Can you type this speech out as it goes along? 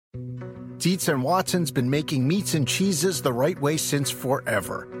Dietz and Watson's been making meats and cheeses the right way since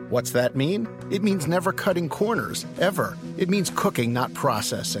forever. What's that mean? It means never cutting corners, ever. It means cooking, not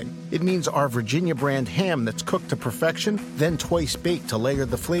processing. It means our Virginia brand ham that's cooked to perfection, then twice baked to layer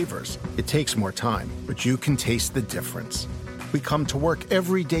the flavors. It takes more time, but you can taste the difference. We come to work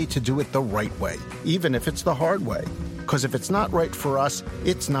every day to do it the right way, even if it's the hard way. Because if it's not right for us,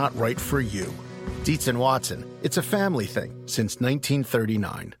 it's not right for you. Dietz and Watson, it's a family thing since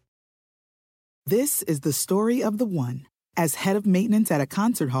 1939. This is the story of the one. As head of maintenance at a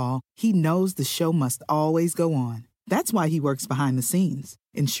concert hall, he knows the show must always go on. That's why he works behind the scenes,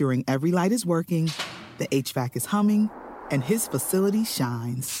 ensuring every light is working, the HVAC is humming, and his facility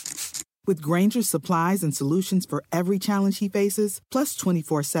shines. With Grainger's supplies and solutions for every challenge he faces, plus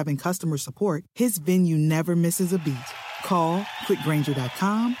 24/7 customer support, his venue never misses a beat. Call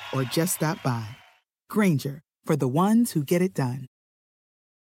quickgrainger.com or just stop by. Grainger, for the ones who get it done.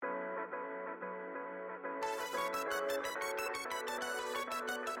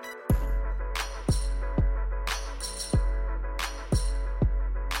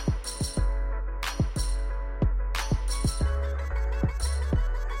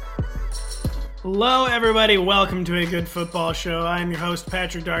 Hello, everybody. Welcome to A Good Football Show. I'm your host,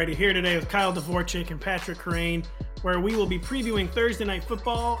 Patrick Daugherty, here today with Kyle Dvorchak and Patrick Kerrane, where we will be previewing Thursday Night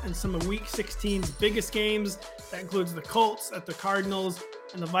Football and some of Week 16's biggest games. That includes the Colts at the Cardinals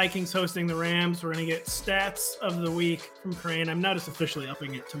and the Vikings hosting the Rams. We're going to get stats of the week from Kerrane. I'm noticed officially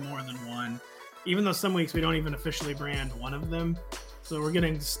upping it to more than one, even though some weeks we don't even officially brand one of them. So we're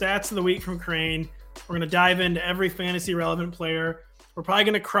getting stats of the week from Kerrane. We're going to dive into every fantasy relevant player. We're probably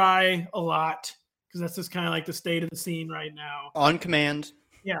going to cry a lot because that's just kind of like the state of the scene right now. On command.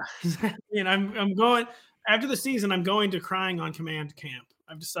 Yeah. And I'm going after the season, I'm going to crying on command camp.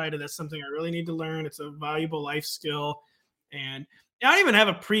 I've decided that's something I really need to learn. It's a valuable life skill. And I don't even have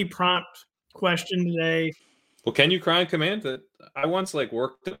a pre-prompt question today. Well, can you cry on command? I once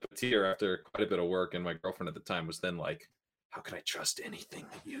worked up a tear after quite a bit of work, and my girlfriend at the time was then like, how can I trust anything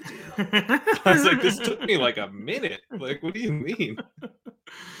that you do? I was like, this took me like a minute. Like, what do you mean?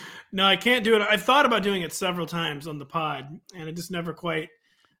 No, I can't do it. I've thought about doing it several times on the pod, and it just never quite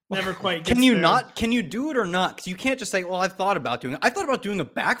gets Can you there. not? Can you do it or not? Because you can't just say, well, I've thought about doing it. I thought about doing a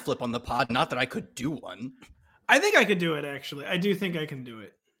backflip on the pod, not that I could do one. I think I could do it, actually. I do think I can do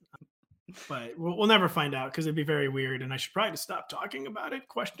it. But we'll never find out because it'd be very weird, and I should probably just stop talking about it, ?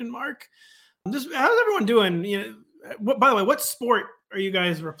 How's everyone doing? By the way, what sport are you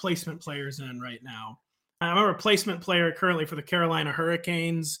guys replacement players in right now? I'm a replacement player currently for the Carolina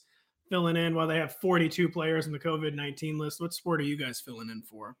Hurricanes, filling in while they have 42 players in the COVID-19 list. What sport are you guys filling in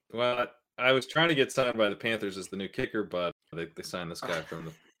for? Well, I was trying to get signed by the Panthers as the new kicker, but they signed this guy from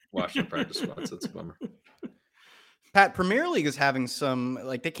the Washington practice squad, so it's a bummer. Pat, Premier League is having some,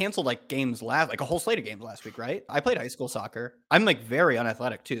 they canceled games a whole slate of games last week, right? I played high school soccer. I'm very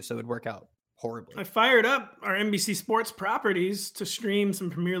unathletic too, so it would work out horribly. I fired up our NBC Sports properties to stream some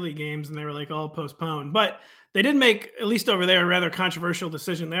Premier League games, and they were all postponed. But they did make, at least over there, a rather controversial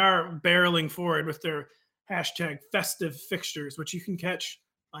decision. They are barreling forward with their hashtag festive fixtures, which you can catch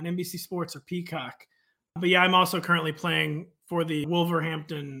on NBC Sports or Peacock. But yeah, I'm also currently playing for the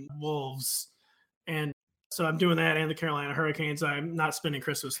Wolverhampton Wolves. And so I'm doing that and the Carolina Hurricanes. I'm not spending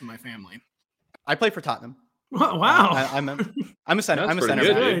Christmas with my family. I play for Tottenham. Wow. I'm a center. I'm a center.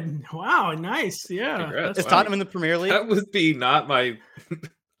 Good. Wow. Nice. Yeah. Is Tottenham in the Premier League? That would be not my.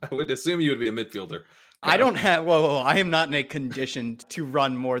 I would assume you would be a midfielder. I don't have. Whoa. I am not in a condition to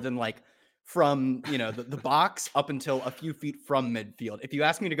run more than from the box up until a few feet from midfield. If you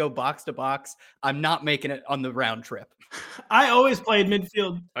ask me to go box to box, I'm not making it on the round trip. I always played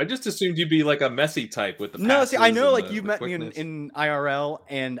midfield. I just assumed you'd be a Messi type with the passes. No, see, I know you've met quickness. me in IRL,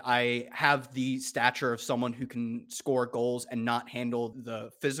 and I have the stature of someone who can score goals and not handle the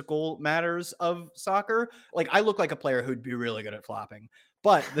physical matters of soccer. I look like a player who'd be really good at flopping.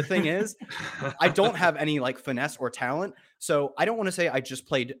 But the thing is, I don't have any finesse or talent. So I don't want to say I just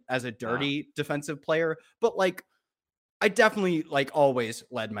played as a dirty defensive player, but I definitely always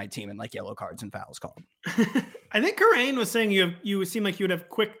led my team in yellow cards and fouls called. I think Kerrane was saying you seem like you would have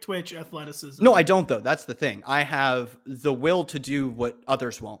quick twitch athleticism. No, I don't though. That's the thing. I have the will to do what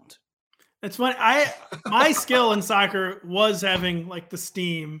others won't. It's funny. My skill in soccer was having the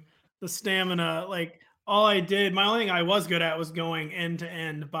steam, the stamina, all I did, my only thing I was good at was going end to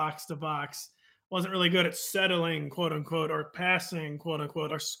end, box to box. Wasn't really good at settling, quote unquote, or passing, quote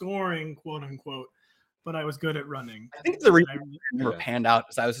unquote, or scoring, quote unquote. but I was good at running. I think the reason I never panned out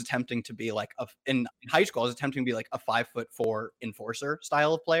is I was attempting to be like in high school. I was attempting to be like a 5'4" enforcer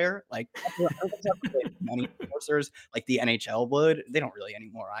style of player. Like many enforcers, like the NHL would. They don't really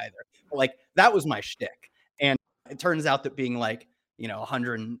anymore either. But like that was my shtick. And it turns out that being like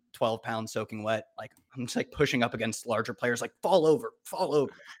 112 pounds soaking wet, like I'm just like pushing up against larger players, like fall over.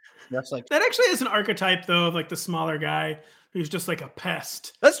 That's like that actually is an archetype though of like the smaller guy who's just like a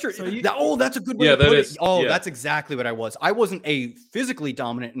pest. That's true. So that's a good way to put it. That's exactly what I was. I wasn't a physically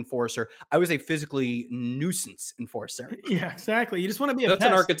dominant enforcer. I was a physically nuisance enforcer. Yeah, exactly. You just want to be That's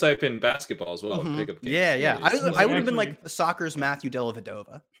pest. an archetype in basketball as well. Mm-hmm. Pickup games. Yeah. I would have been like soccer's Matthew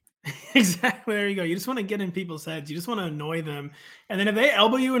Dellavedova. Exactly. There you go. You just want to get in people's heads. You just want to annoy them. And then if they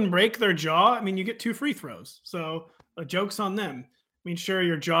elbow you and break their jaw, I mean, you get 2 free throws. So a joke's on them. I mean, sure,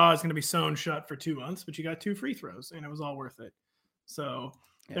 your jaw is going to be sewn shut for 2 months, but you got 2 free throws, and it was all worth it. So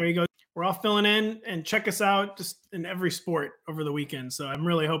There you go. We're all filling in, and check us out just in every sport over the weekend. So I'm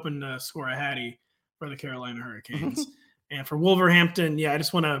really hoping to score a hattie for the Carolina Hurricanes. And for Wolverhampton,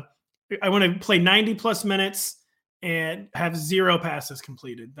 I want to play 90 plus minutes and have 0 passes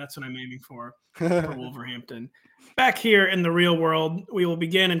completed. That's what I'm aiming for Wolverhampton. Back here in the real world, we will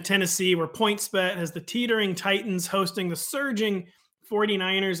begin in Tennessee, where PointsBet has the teetering Titans hosting the surging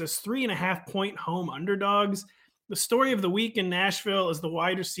 49ers as 3.5-point home underdogs. The story of the week in Nashville is the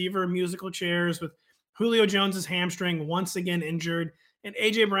wide receiver musical chairs, with Julio Jones's hamstring once again injured, and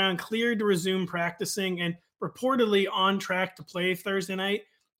A.J. Brown cleared to resume practicing and reportedly on track to play Thursday night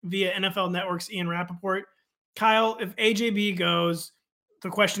via NFL Network's Ian Rappaport. Kyle, if AJB goes, the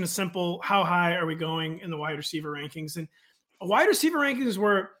question is simple. How high are we going in the wide receiver rankings? And a wide receiver rankings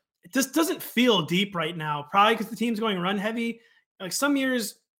where it just doesn't feel deep right now, probably because the team's going run heavy. Like some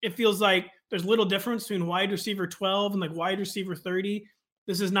years, it feels like there's little difference between wide receiver 12 and like wide receiver 30.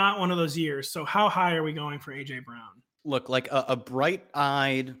 This is not one of those years. So how high are we going for AJ Brown? Look, like a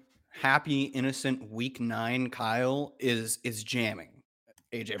bright-eyed, happy, innocent week 9 Kyle is jamming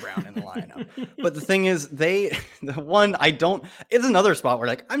AJ Brown in the lineup. But the thing is, it's another spot where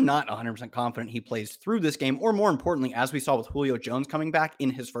like I'm not 100% confident he plays through this game, or more importantly, as we saw with Julio Jones coming back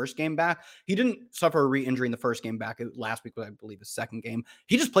in his first game back, he didn't suffer a re-injury in the first game back. Last week was, I believe, his second game.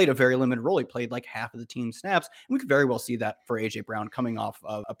 He just played a very limited role. He played like half of the team snaps, and we could very well see that for AJ Brown coming off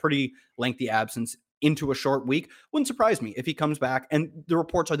of a pretty lengthy absence into a short week. Wouldn't surprise me if he comes back, and the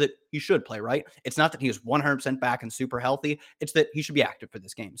reports are that he should play, right? It's not that he is 100% back and super healthy. It's that he should be active for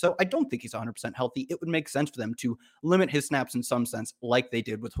this game. So I don't think he's 100% healthy. It would make sense for them to limit his snaps in some sense, like they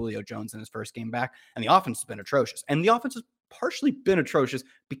did with Julio Jones in his first game back. And the offense has been atrocious. And the offense has partially been atrocious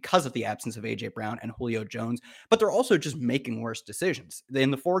because of the absence of AJ Brown and Julio Jones, but they're also just making worse decisions. In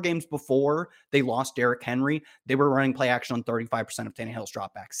the 4 games before they lost Derrick Henry, they were running play action on 35% of Tannehill's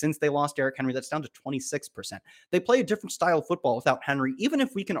dropbacks. Since they lost Derrick Henry, that's down to 26%. They play a different style of football without Henry. Even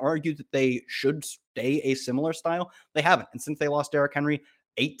if we can argue that they should stay a similar style, they haven't. And since they lost Derrick Henry,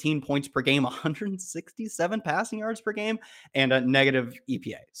 18 points per game, 167 passing yards per game, and a negative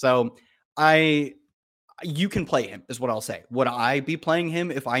EPA. So you can play him, is what I'll say. Would I be playing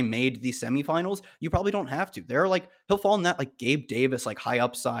him if I made the semifinals? You probably don't have to. He'll fall in that like Gabe Davis, like high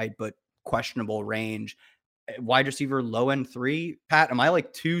upside, but questionable range. Wide receiver, low end 3. Pat, am I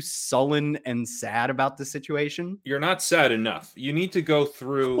like too sullen and sad about this situation? You're not sad enough. You need to go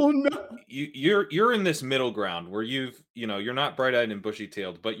through. Oh no. You're in this middle ground where you're not bright-eyed and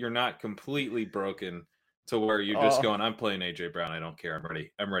bushy-tailed, but you're not completely broken to where you're just going, I'm playing AJ Brown. I don't care.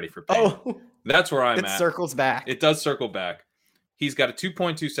 I'm ready for pain. That's where I'm at. It circles back. It does circle back. He's got a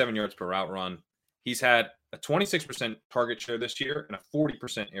 2.27 yards per route run. He's had a 26% target share this year and a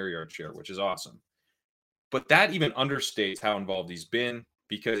 40% air yard share, which is awesome. But that even understates how involved he's been,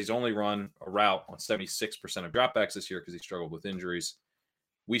 because he's only run a route on 76% of dropbacks this year because he struggled with injuries.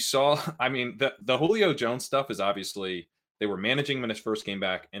 We saw, the Julio Jones stuff is obviously they were managing him in his first game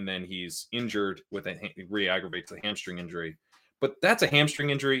back, and then he's injured with re-aggravates the hamstring injury. But that's a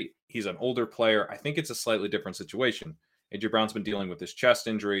hamstring injury. He's an older player. I think it's a slightly different situation. AJ Brown's been dealing with this chest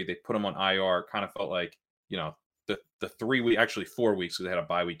injury. They put him on IR. Kind of felt like, the 3 week, actually 4 weeks, because they had a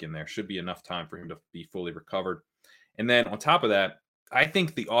bye week in there, should be enough time for him to be fully recovered. And then on top of that, I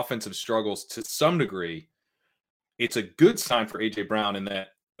think the offensive struggles to some degree, it's a good sign for AJ Brown in that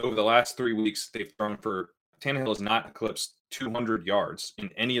over the last 3 weeks, they've thrown for Tannehill has not eclipsed 200 yards in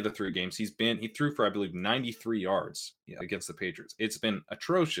any of the 3 games. He threw for, I believe, 93 yards against the Patriots. It's been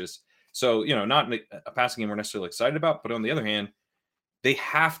atrocious. So, not a passing game we're necessarily excited about, but on the other hand, they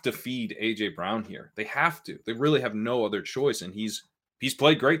have to feed AJ Brown here. They have to. They really have no other choice. And he's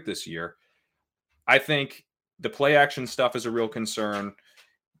played great this year. I think the play action stuff is a real concern.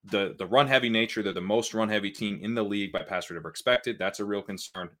 the run heavy nature. They're the most run heavy team in the league by pass rate over expected. That's a real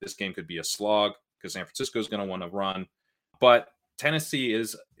concern. This game could be a slog because San Francisco is going to want to run, but Tennessee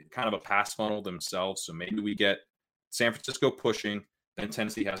is kind of a pass funnel themselves. So maybe we get San Francisco pushing, then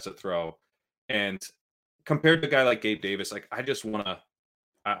Tennessee has to throw. And compared to a guy like Gabe Davis, like I just want to,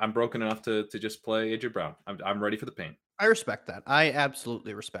 I'm broken enough to just play AJ Brown. I'm ready for the pain. I respect that. I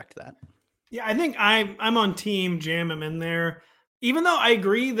absolutely respect that. Yeah, I think I'm on team jam him in there. Even though I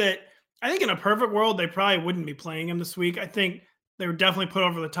agree that I think in a perfect world, they probably wouldn't be playing him this week. I think they were definitely put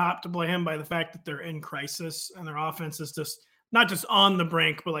over the top to play him by the fact that they're in crisis and their offense is just not just on the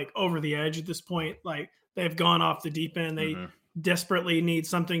brink, but like over the edge at this point. Like they've gone off the deep end. They desperately need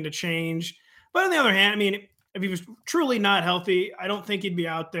something to change. But on the other hand, I mean, if he was truly not healthy, I don't think he'd be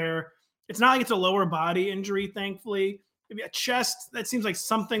out there. It's not like it's a lower body injury, thankfully. Maybe a chest, that seems like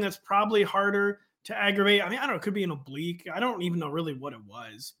something that's probably harder to aggravate. I mean, I don't know, it could be an oblique. I don't even know really what it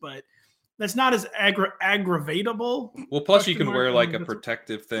was, but that's not as aggravatable. Well, plus you can wear like a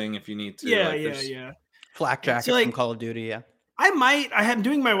protective thing if you need to. Yeah, like yeah. Flak jacket from Call of Duty, yeah. I am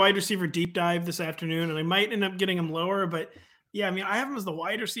doing my wide receiver deep dive this afternoon, and I might end up getting him lower, but yeah, I mean, I have him as the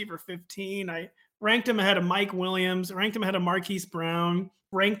wide receiver 15. I ranked him ahead of Mike Williams, ranked him ahead of Marquise Brown,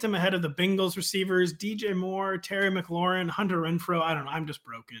 ranked him ahead of the Bengals receivers, DJ Moore, Terry McLaurin, Hunter Renfrow. I don't know. I'm just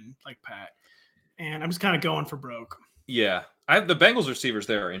broken like Pat. And I'm just kind of going for broke. Yeah. The Bengals receivers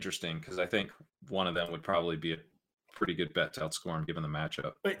there are interesting because I think one of them would probably be a pretty good bet to outscore him given the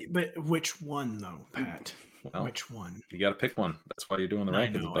matchup. But which one though, Pat? Well, which one? You got to pick one. That's why you're doing the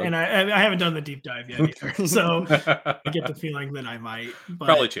rankings. And I haven't done the deep dive yet either. So I get the feeling that I might. But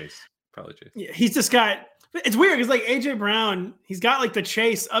Probably Chase. Yeah, he's just got – it's weird because like AJ Brown, he's got like the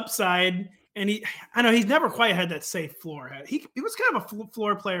Chase upside and I know he's never quite had that safe floor. He was kind of a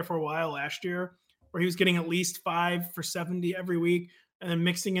floor player for a while last year where he was getting at least 5 for 70 every week and then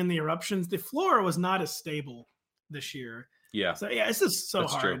mixing in the eruptions. The floor was not as stable this year. Yeah. So yeah, it's just so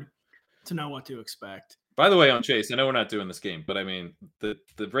That's hard true. to know what to expect. By the way, on Chase, I know we're not doing this game, but I mean, the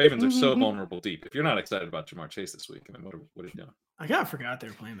Ravens are so vulnerable deep. If you're not excited about Jamar Chase this week, I mean, what are you doing? I kind of forgot they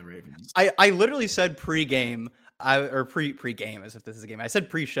were playing the Ravens. I literally said pre-game, or pre-game as if this is a game. I said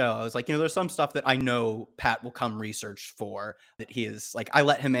pre-show. I was like, there's some stuff that I know Pat will come research for that he is like, I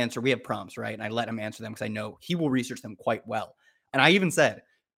let him answer. We have prompts, right? And I let him answer them because I know he will research them quite well. And I even said,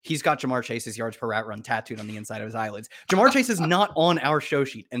 he's got Jamar Chase's yards per route run tattooed on the inside of his eyelids. Jamar Chase is not on our show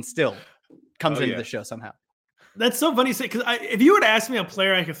sheet and still comes into the show somehow. That's so funny to say, because if you would ask me a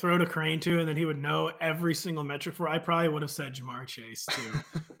player I could throw to Kerrane to and then he would know every single metric for, I probably would have said Jamar Chase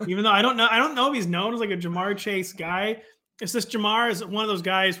too. Even though I don't know if he's known as like a Jamar Chase guy. It's just Jamar is one of those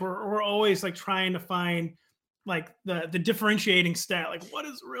guys where we're always like trying to find like the differentiating stat, like what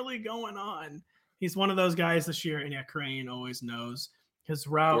is really going on. He's one of those guys this year, and yeah, Kerrane always knows his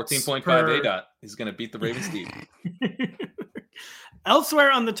routes. 14.5 ADOT. He's going to beat the Ravens deep.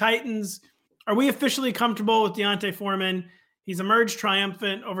 Elsewhere on the Titans, are we officially comfortable with Deontay Foreman? He's emerged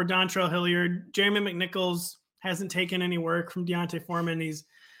triumphant over Dontrell Hilliard. Jeremy McNichols hasn't taken any work from Deontay Foreman. He's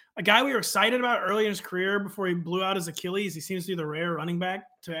a guy we were excited about early in his career before he blew out his Achilles. He seems to be the rare running back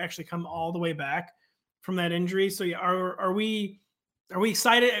to actually come all the way back from that injury. So yeah, are we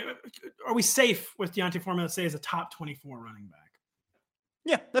excited? Are we safe with Deontay Foreman, let's say, as a top 24 running back?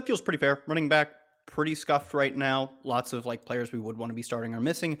 Yeah, that feels pretty fair. Running back, pretty scuffed right now. Lots of like players we would want to be starting are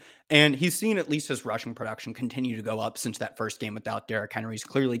missing. And he's seen at least his rushing production continue to go up since that first game without Derrick Henry. He's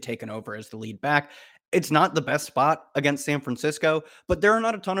clearly taken over as the lead back. It's not the best spot against San Francisco, but there are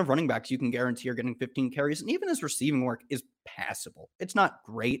not a ton of running backs you can guarantee are getting 15 carries. And even his receiving work is passable. It's not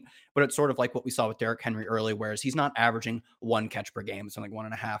great, but it's sort of like what we saw with Derrick Henry early, whereas he's not averaging 1 catch per game. It's like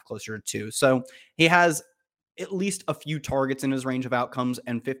 1.5, closer to 2. So he has at least a few targets in his range of outcomes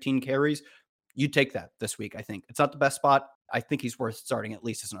and 15 carries. You take that this week, I think. It's not the best spot. I think he's worth starting at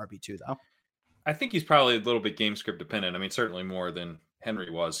least as an RB2, though. I think he's probably a little bit game script dependent. I mean, certainly more than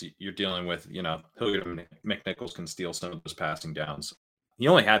Henry was. You're dealing with, Hilliard and McNichols can steal some of those passing downs. He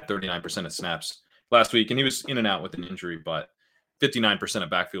only had 39% of snaps last week, and he was in and out with an injury, but 59% of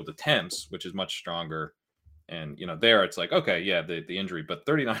backfield attempts, which is much stronger. And, there it's like, okay, yeah, the injury, but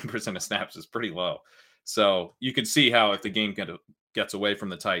 39% of snaps is pretty low. So you could see how if the game gets away from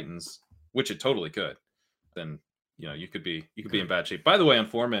the Titans, which it totally could, then, you could be in bad shape. By the way, on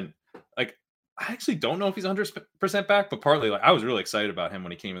Foreman, like, I actually don't know if he's 100% back, but partly like I was really excited about him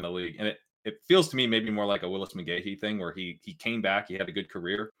when he came in the league. And it feels to me maybe more like a Willis McGahee thing where he came back, he had a good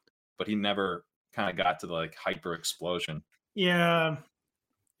career, but he never kind of got to the like hyper explosion. Yeah.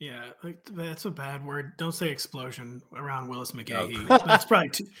 Yeah, like, that's a bad word. Don't say explosion around Willis McGahee. Oh. That's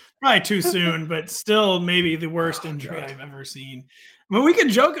probably too soon, but still maybe the worst injury God. I've ever seen. I mean, we could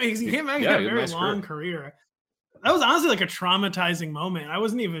joke because he came back and Yeah, had a he had a very nice long career. That was honestly like a traumatizing moment. I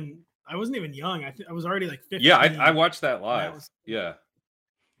wasn't even young. I was already like 15. Yeah, I watched that live. Yeah.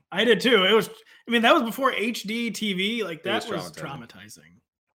 I did too. That was before HD TV. Like that was traumatizing.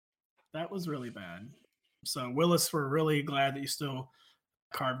 That was really bad. So Willis, we're really glad that you still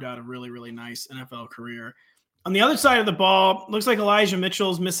carved out a really, really nice NFL career. On the other side of the ball, looks like Elijah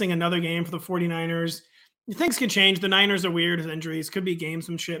Mitchell's missing another game for the 49ers. Things can change. The Niners are weird with injuries. Could be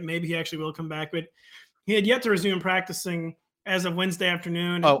gamesmanship. Maybe he actually will come back, but he had yet to resume practicing as of Wednesday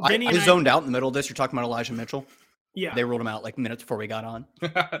afternoon. Oh, I zoned out in the middle of this. You're talking about Elijah Mitchell? Yeah. They ruled him out like minutes before we got on.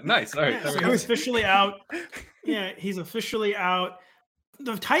 Nice. All right. Yeah, so he's officially out. Yeah, he's officially out.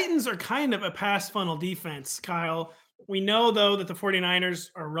 The Titans are kind of a pass funnel defense, Kyle. We know, though, that the 49ers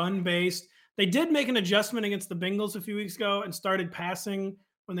are run-based. They did make an adjustment against the Bengals a few weeks ago and started passing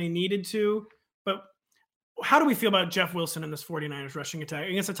when they needed to. But how do we feel about Jeff Wilson in this 49ers rushing attack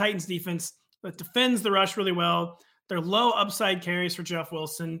against the Titans defense that defends the rush really well? They're low upside carries for Jeff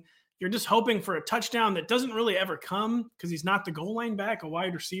Wilson. You're just hoping for a touchdown that doesn't really ever come because he's not the goal line back. A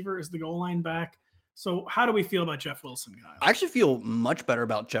wide receiver is the goal line back. So how do we feel about Jeff Wilson, Kyle? I actually feel much better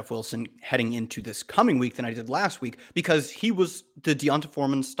about Jeff Wilson heading into this coming week than I did last week because he was the Deonta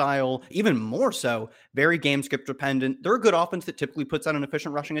Foreman style, even more so, very game script dependent. They're a good offense that typically puts out an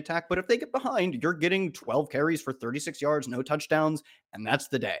efficient rushing attack, but if they get behind, you're getting 12 carries for 36 yards, no touchdowns, and that's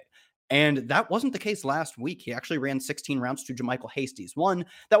the day. And that wasn't the case last week. He actually ran 16 routes to JaMycal Hasty's one.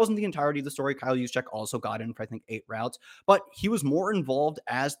 That wasn't the entirety of the story. Kyle Juszczyk also got in for, I think, 8 routes. But he was more involved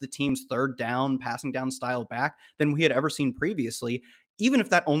as the team's third down, passing down style back than we had ever seen previously. Even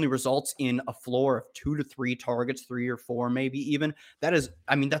if that only results in a floor of 2 to 3 targets, 3 or 4 maybe even, that's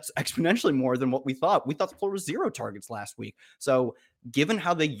exponentially more than what we thought. We thought the floor was 0 targets last week. So given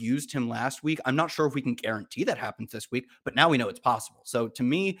how they used him last week, I'm not sure if we can guarantee that happens this week, but now we know it's possible. So to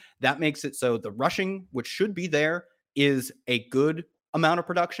me, that makes it so the rushing, which should be there, is a good amount of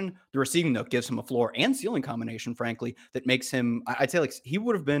production. The receiving, though, gives him a floor and ceiling combination, frankly, that makes him, I'd say like he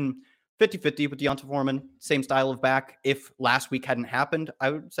would have been 50-50 with Deonta Foreman, same style of back. If last week hadn't happened, I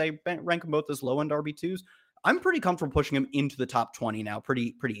would say rank them both as low-end RB2s. I'm pretty comfortable pushing him into the top 20 now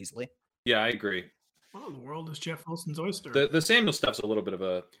pretty easily. Yeah, I agree. Well, the world is Jeff Wilson's oyster. The Samuel stuff's a little bit of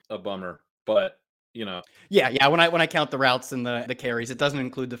a bummer, but you know. Yeah. When I count the routes and the carries, it doesn't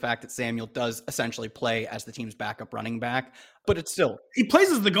include the fact that Samuel does essentially play as the team's backup running back, but it's still he plays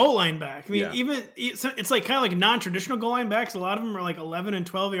as the goal line back. I mean, it's like kind of like non-traditional goal line backs. A lot of them are like 11 and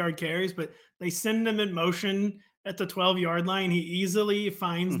 12-yard carries, but they send him in motion at the 12-yard line. He easily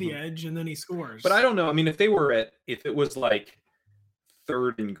finds the edge and then he scores. But I don't know. I mean, if it was like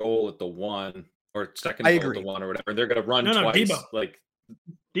 3rd and goal at the 1 or 2nd and goal at the 1 or whatever, they're going to run twice. Debo. Like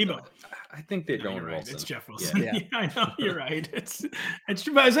Debo. I think they're going right. Wilson. It's Jeff Wilson. Yeah. I know you're right. It's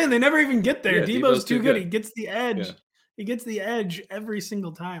true. But I was saying they never even get there. Yeah, Debo's too good. He gets the edge. Yeah. He gets the edge every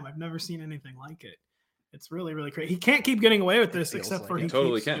single time. I've never seen anything like it. It's really, really crazy. He can't keep getting away with this except for he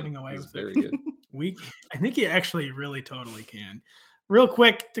totally keeps can. getting away He's with very it. good. I think he actually really totally can. Real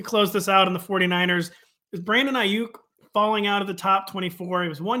quick to close this out on the 49ers, is Brandon Ayuk falling out of the top 24. He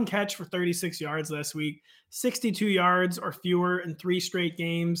was 1 catch for 36 yards last week, 62 yards or fewer in 3 straight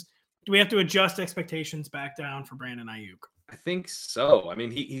games. Do we have to adjust expectations back down for Brandon Ayuk? I think so. I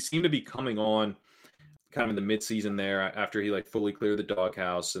mean, he seemed to be coming on kind of in the midseason there after he like fully cleared the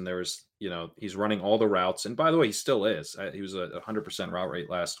doghouse, and there was, he's running all the routes. And by the way, he still is. He was a 100% route rate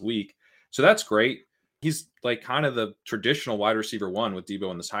last week. So that's great. He's like kind of the traditional wide receiver 1 with Debo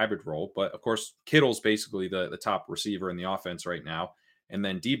in this hybrid role. But of course, Kittle's basically the top receiver in the offense right now. And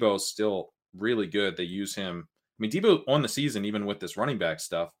then Debo's still really good. They use him. I mean, Debo on the season, even with this running back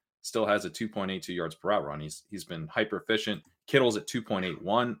stuff, still has a 2.82 yards per route run. He's been hyper efficient. Kittle's at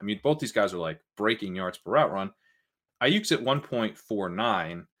 2.81. I mean, both these guys are like breaking yards per route run. Ayuk's at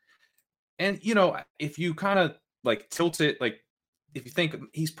 1.49. And, if you kind of like tilt it, like if you think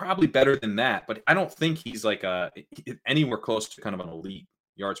he's probably better than that, but I don't think he's like anywhere close to kind of an elite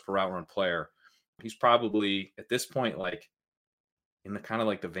yards per route run player. He's probably at this point, like in the kind of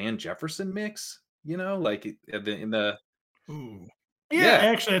like the Van Jefferson mix, like in the. Ooh. Yeah,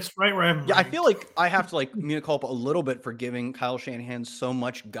 actually, it's right where I'm. Yeah, I feel like I have to like mea culpa a little bit for giving Kyle Shanahan so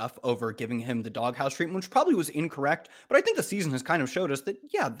much guff over giving him the doghouse treatment, which probably was incorrect. But I think the season has kind of showed us that,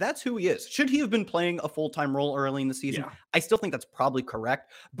 yeah, that's who he is. Should he have been playing a full-time role early in the season? Yeah. I still think that's probably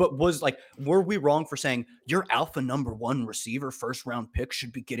correct. But were we wrong for saying your alpha number 1 receiver, 1st-round pick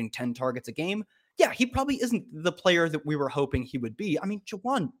should be getting 10 targets a game? yeah, he probably isn't the player that we were hoping he would be. I mean,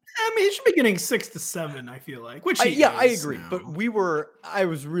 Juwan. I mean, he should be getting 6 to 7, I feel like, which he I is agree. now. But I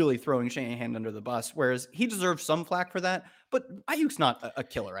was really throwing Shanahan under the bus, whereas he deserves some flack for that. But Ayuk's not a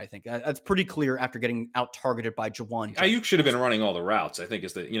killer, I think. That's pretty clear after getting out-targeted by Juwan. Ayuk should have been running all the routes, I think,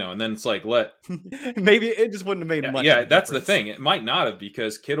 is that, and then it's like, maybe it just wouldn't have made much. Yeah, that's the thing. It might not have,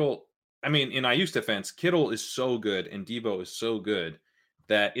 because Kittle, I mean, in Ayuk's defense, Kittle is so good and Debo is so good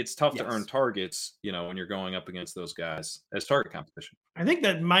that it's tough to earn targets, when you're going up against those guys as target competition. I think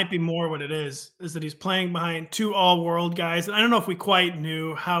that might be more what it is that he's playing behind 2 all-world guys. And I don't know if we quite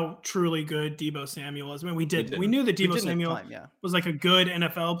knew how truly good Debo Samuel is. I mean, we knew that Debo Samuel was like a good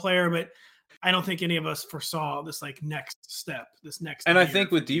NFL player, but I don't think any of us foresaw this next step, And I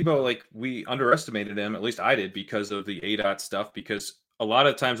think with Debo, we underestimated him, at least I did, because of the ADOT stuff, because a lot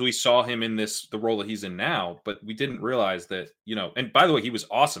of times we saw him in the role that he's in now, but we didn't realize that, and by the way, he was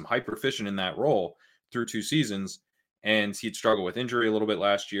awesome, hyper efficient in that role through 2 seasons, and he'd struggled with injury a little bit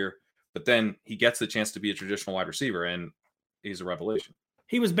last year, but then he gets the chance to be a traditional wide receiver, and he's a revelation.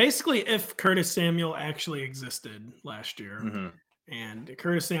 He was basically if Curtis Samuel actually existed last year. Mm-hmm. And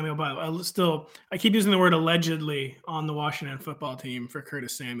Curtis Samuel, but I keep using the word allegedly on the Washington football team for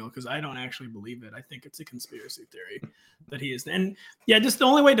Curtis Samuel, because I don't actually believe it. I think it's a conspiracy theory that he is. And yeah, just the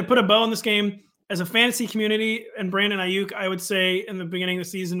only way to put a bow on this game as a fantasy community and Brandon Ayuk, I would say in the beginning of the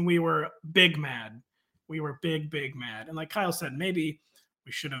season, we were big mad. We were big mad. And like Kyle said, maybe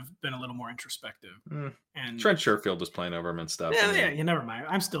we should have been a little more introspective. And Trent Sherfield was playing over him and stuff. Yeah, never mind.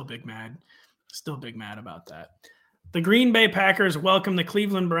 I'm still big mad. Still big mad about that. The Green Bay Packers welcome the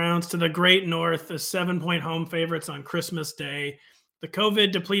Cleveland Browns to the Great North as 7-point home favorites on Christmas Day. The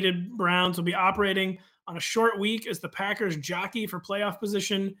COVID-depleted Browns will be operating on a short week as the Packers jockey for playoff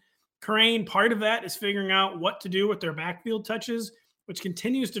position. Kerrane, part of that is figuring out what to do with their backfield touches, which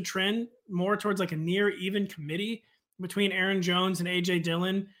continues to trend more towards a near even committee between Aaron Jones and A.J.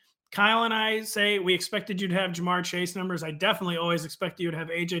 Dillon. Kyle and I say we expected you to have Jamar Chase numbers. I definitely always expected you to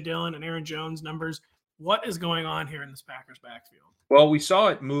have A.J. Dillon and Aaron Jones numbers. What is going on here in this Packers backfield? Well, we saw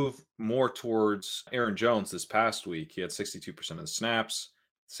it move more towards Aaron Jones this past week. He had 62% of the snaps,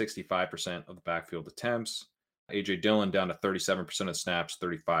 65% of the backfield attempts. A.J. Dillon down to 37% of snaps,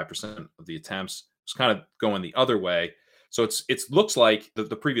 35% of the attempts. It's kind of going the other way. So it looks like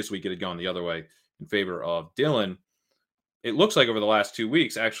the previous week it had gone the other way in favor of Dillon. It looks like over the last 2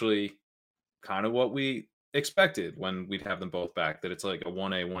 weeks, actually kind of what we expected when we'd have them both back, that it's like a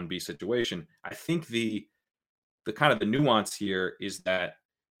 1A, 1B situation. I think the kind of the nuance here is that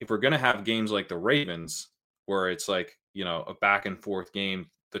if we're going to have games like the Ravens, where it's a back and forth game,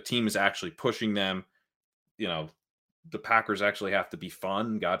 the team is actually pushing them, the Packers actually have to be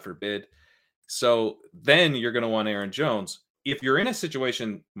fun, God forbid. So then you're going to want Aaron Jones. If you're in a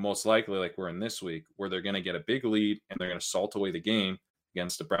situation, most likely like we're in this week, where they're going to get a big lead and they're going to salt away the game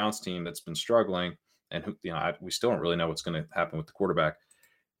against a Browns team that's been struggling, and we still don't really know what's going to happen with the quarterback,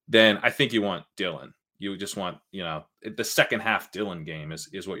 then I think you want Dillon. You just want, the second half Dillon game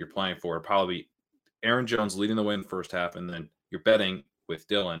is what you're playing for. Probably Aaron Jones leading the way in the first half, and then you're betting with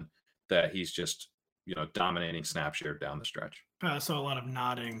Dillon that he's just, dominating snap share down the stretch. I saw a lot of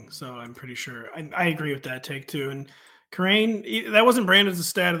nodding, so I'm pretty sure. I agree with that take too. And Kerrane, that wasn't Brandon's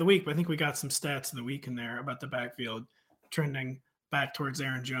stat of the week, but I think we got some stats of the week in there about the backfield trending back towards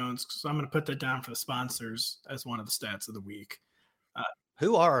Aaron Jones. So I'm going to put that down for the sponsors as one of the stats of the week.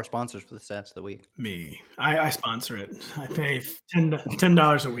 Who are our sponsors for the stats of the week? Me. I sponsor it. I pay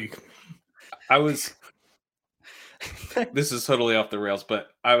 $10 a week. This is totally off the rails, but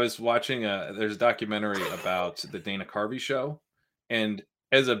I was watching there's a documentary about the Dana Carvey show, and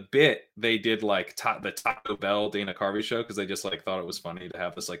as a bit they did the Taco Bell Dana Carvey show, because they just thought it was funny to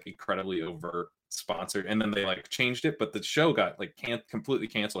have this incredibly overt sponsored, and then they changed it, but the show got completely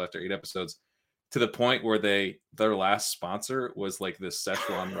canceled after 8 episodes, to the point where their last sponsor was this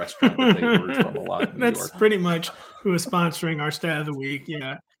Szechuan restaurant that they ordered from a lot in New York. That's pretty much who is sponsoring our stat of the week.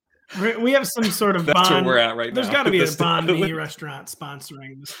 Yeah. We have some sort of That's bond. Where we're at right There's now. got to be a Bond Me restaurant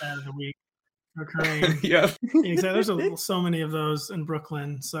sponsoring the stat of the week. Kerrane. Yeah. There's so many of those in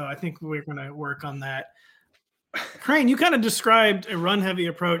Brooklyn, so I think we're going to work on that. Kerrane, you kind of described a run-heavy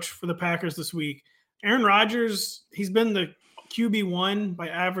approach for the Packers this week. Aaron Rodgers, he's been the QB1 by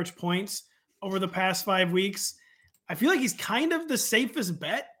average points over the past 5 weeks. I feel like he's kind of the safest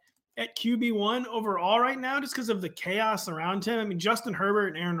bet at QB1 overall right now, just because of the chaos around him. I mean, Justin Herbert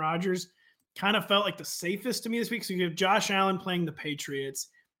and Aaron Rodgers kind of felt like the safest to me this week. So you have Josh Allen playing the Patriots.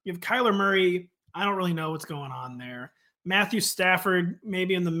 You have Kyler Murray. I don't really know what's going on there. Matthew Stafford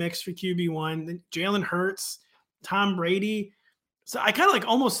maybe in the mix for QB1. Then Jalen Hurts, Tom Brady. So I kind of like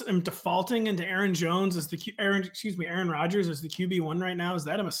almost am defaulting into Aaron Rodgers as the QB1 right now. Is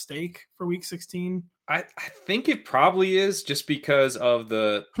that a mistake for week 16? I think it probably is, just because of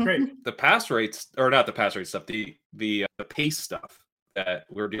the pass rates, or not the pass rate stuff, the pace stuff that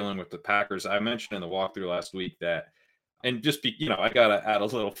we're dealing with the Packers. I mentioned in the walkthrough last week that, and just I gotta add a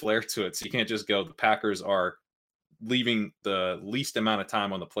little flair to it. So you can't just go, the Packers are leaving the least amount of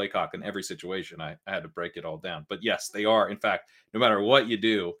time on the play clock in every situation. I had to break it all down. But yes, they are. In fact, no matter what you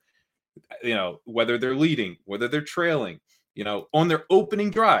do, whether they're leading, whether they're trailing, on their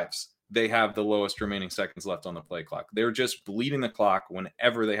opening drives, they have the lowest remaining seconds left on the play clock. They're just bleeding the clock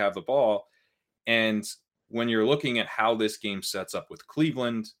whenever they have the ball. And when you're looking at how this game sets up with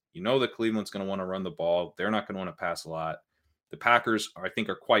Cleveland, that Cleveland's going to want to run the ball. They're not going to want to pass a lot. The Packers, I think,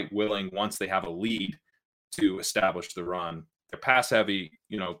 are quite willing, once they have a lead, to establish the run. They're pass heavy,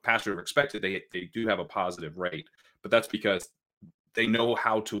 pass over expected. They do have a positive rate, but that's because they know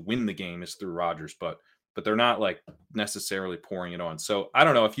how to win the game is through Rodgers, but they're not like necessarily pouring it on. So I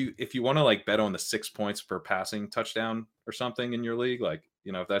don't know, if you want to like bet on the 6 points per passing touchdown or something in your league, like,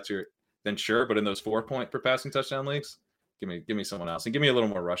 if that's then sure. But in those 4 point per passing touchdown leagues, give me someone else and give me a little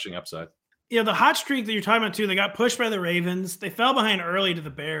more rushing upside. Yeah, the hot streak that you're talking about too, they got pushed by the Ravens. They fell behind early to the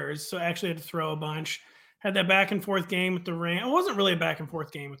Bears, so actually had to throw a bunch. Had that back and forth game with the Rams. It wasn't really a back and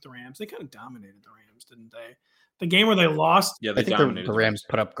forth game with the Rams. They kind of dominated the Rams, didn't they? The game where they lost. Yeah, I think the Rams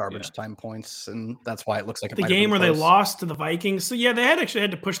put up garbage time points, and that's why it looks like the game where they lost to the Vikings. So yeah, they actually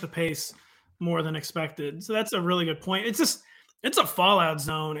had to push the pace more than expected. So that's a really good point. It's a fallout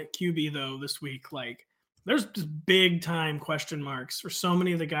zone at QB though this week. Like there's just big time question marks for so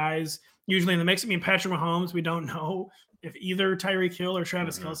many of the guys usually in the mix. I mean, Patrick Mahomes, we don't know if either Tyreek Hill or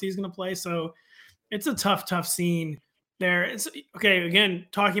Travis Kelce is going to play. So it's a tough scene there. It's okay. Again,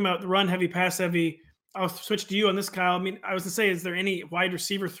 talking about the run heavy, pass heavy. I'll switch to you on this, Kyle. I mean, I was to say, is there any wide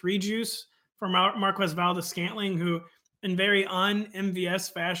receiver 3 juice for Marquez Valdes-Scantling, who in very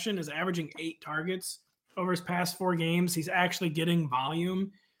un-MVS fashion is averaging 8 targets over his past 4 games? He's actually getting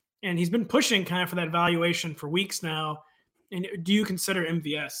volume, and he's been pushing kind of for that valuation for weeks now. And do you consider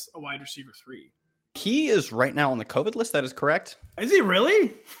MVS a wide receiver 3? He is right now on the COVID list. That is correct. Is he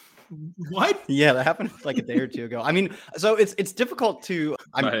really? What? Yeah, that happened like a day or two ago. I mean, so it's difficult to.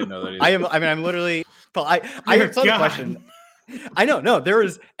 I didn't know that either. I'm literally. Well, I saw the question. I know. No, there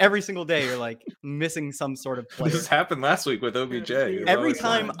is every single day you're like missing some sort of player. This happened last week with OBJ. Every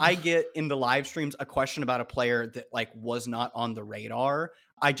time I get in the live streams a question about a player that like was not on the radar,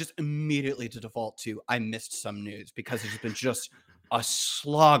 I just immediately default to I missed some news, because it's been just a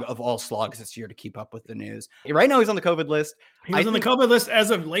slog of all slogs this year to keep up with the news. Right now, he's on the COVID list. He was on the COVID list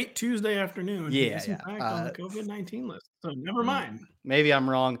as of late Tuesday afternoon. Yeah, he's in fact on the COVID-19 list. So never mind. Maybe I'm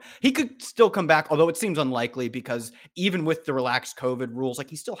wrong. He could still come back, although it seems unlikely, because even with the relaxed COVID rules, like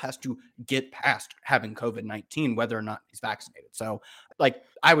he still has to get past having COVID-19, whether or not he's vaccinated. So like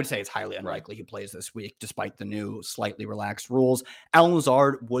I would say it's highly unlikely he plays this week, despite the new slightly relaxed rules. Allen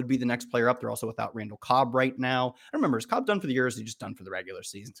Lazard would be the next player up. They're also without Randall Cobb right now. I remember, is Cobb done for the year, or is he just done for the regular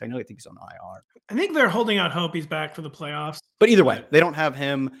season? So I think he's on IR. I think they're holding out hope he's back for the playoffs. But either way, they don't have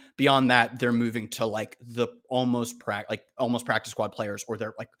him. Beyond that, they're moving to like the almost practice squad players, or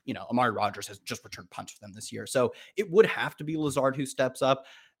they're like, Amari Rodgers has just returned punts for them this year. So it would have to be Lazard who steps up.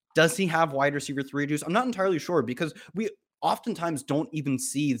 Does he have wide receiver 3 juice? I'm not entirely sure, because we oftentimes don't even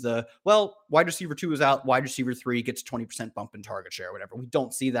see wide receiver 2 is out, wide receiver 3 gets 20% bump in target share or whatever. We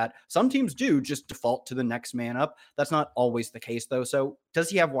don't see that. Some teams do just default to the next man up. That's not always the case though. So does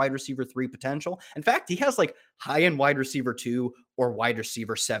he have wide receiver 3 potential? In fact, he has like high-end wide receiver 2 or wide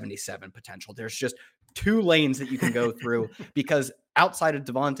receiver 77 potential. There's just 2 lanes that you can go through, because outside of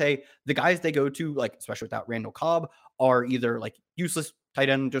Devontae, the guys they go to, like especially without Randall Cobb, are either like useless tight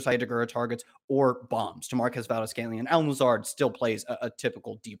end Josiah Deguara targets or bombs to Marquez Valdes-Scantling. And Allen Lazard still plays a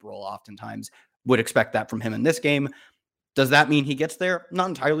typical deep role oftentimes. Would expect that from him in this game. Does that mean he gets there? Not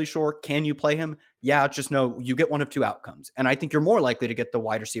entirely sure. Can you play him? Yeah, just know you get one of 2 outcomes. And I think you're more likely to get the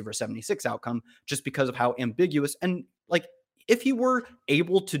wide receiver 76 outcome, just because of how ambiguous. And like, if he were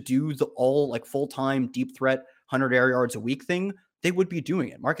able to do the all like full-time deep threat 100 air yards a week thing, they would be doing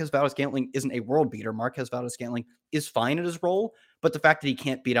it. Marquez Valdes-Scantling isn't a world beater. Marquez Valdes-Scantling is fine at his role, but the fact that he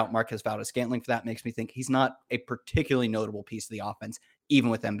can't beat out Marquez Valdes-Scantling for that makes me think he's not a particularly notable piece of the offense,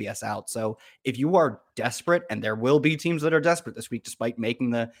 even with MBS out. So if you are desperate, and there will be teams that are desperate this week, despite making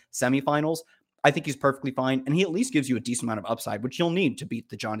the semifinals, I think he's perfectly fine. And he at least gives you a decent amount of upside, which you'll need to beat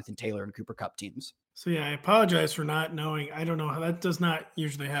the Jonathan Taylor and Cooper Kupp teams. So yeah, I apologize for not knowing. I don't know how that does not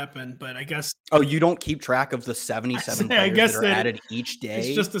usually happen, but I guess. Oh, you don't keep track of the 77 players guess that are added each day?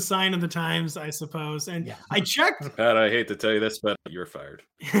 It's just a sign of the times, I suppose. And I checked. Pat, I hate to tell you this, but you're fired.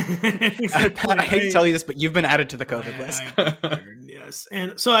 Exactly. I hate to tell you this, but you've been added to the COVID list. Yes.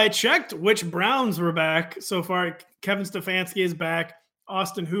 And so I checked which Browns were back so far. Kevin Stefanski is back.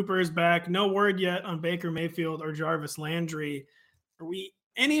 Austin Hooper is back. No word yet on Baker Mayfield or Jarvis Landry. Are we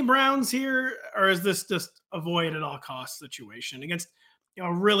any Browns here, or is this just avoid at all costs situation against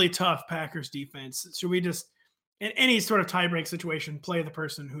a really tough Packers defense? Should we just, in any sort of tiebreak situation, play the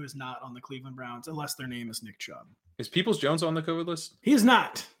person who is not on the Cleveland Browns unless their name is Nick Chubb? Is Peoples-Jones on the COVID list? He is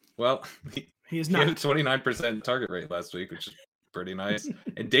not. Well, he is not. He had a 29% target rate last week, which is pretty nice.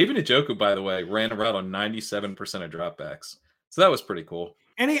 And David Njoku, by the way, ran around on 97% of dropbacks. So that was pretty cool.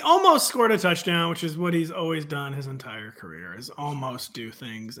 And he almost scored a touchdown, which is what he's always done his entire career, is almost do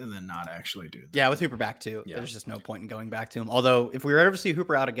things and then not actually do them. Yeah, with Hooper back too. Yeah. There's just no point in going back to him. Although if we were ever to see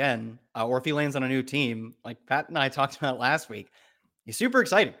Hooper out again, or if he lands on a new team, like Pat and I talked about last week, he's super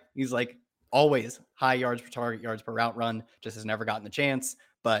exciting. He's like always high yards per target, yards per route run, just has never gotten the chance.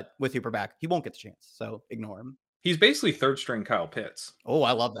 But with Hooper back, he won't get the chance. So ignore him. He's basically third string Kyle Pitts. Oh,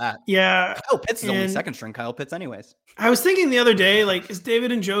 I love that. Yeah. Kyle Pitts is only second string Kyle Pitts anyways. I was thinking the other day, like, is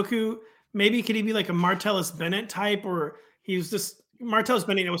David Njoku, maybe could he be like a Martellus Bennett type, or he was just Martellus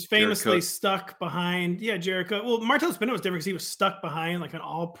Bennett was famously stuck behind. Yeah, Jericho. Well, Martellus Bennett was different because he was stuck behind like an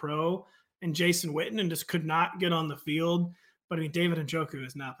all-pro and Jason Witten and just could not get on the field. But I mean, David Njoku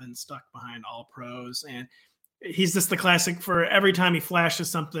has not been stuck behind all pros. And he's just the classic for every time he flashes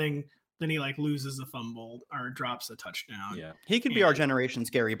something, then he like loses a fumble or drops a touchdown. Yeah, he could be our generation's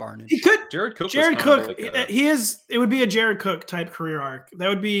Gary Barnidge. He could. Jared Cook. He is. It would be a Jared Cook type career arc. That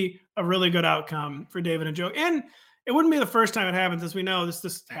would be a really good outcome for David Njoku. And it wouldn't be the first time it happens, as we know.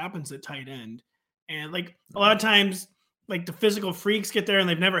 This happens at tight end, and like a lot of times, like the physical freaks get there, and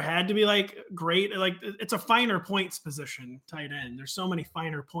they've never had to be like great. Like it's a finer points position, tight end. There's so many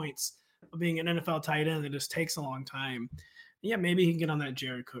finer points of being an NFL tight end that just takes a long time. Yeah, maybe he can get on that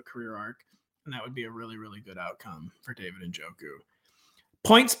Jared Cook career arc, and that would be a really, really good outcome for David Njoku.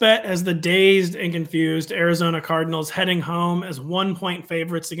 PointsBet has the dazed and confused Arizona Cardinals heading home as 1-point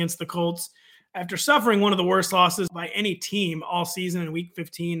favorites against the Colts after suffering one of the worst losses by any team all season in Week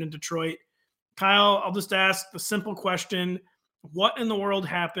 15 in Detroit. Kyle, I'll just ask the simple question. What in the world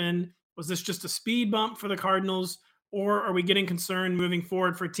happened? Was this just a speed bump for the Cardinals? Or are we getting concerned moving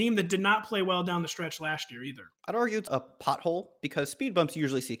forward for a team that did not play well down the stretch last year either? I'd argue it's a pothole because speed bumps you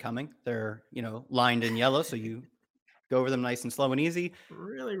usually see coming. They're, lined in yellow, so you go over them nice and slow and easy.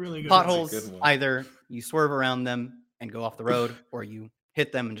 Really, really good. Potholes, either you swerve around them and go off the road, or you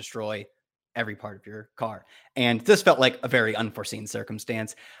hit them and destroy every part of your car. And this felt like a very unforeseen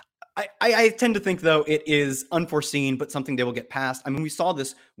circumstance. I tend to think, though, it is unforeseen, but something they will get past. I mean, we saw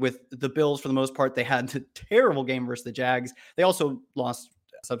this with the Bills for the most part. They had the terrible game versus the Jags. They also lost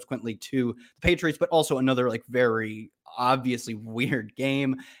subsequently to the Patriots, but also another like very obviously weird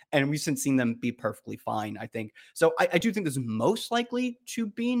game. And we've since seen them be perfectly fine, I think. So I do think this is most likely to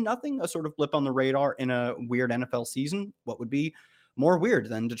be nothing, a sort of blip on the radar in a weird NFL season. What would be more weird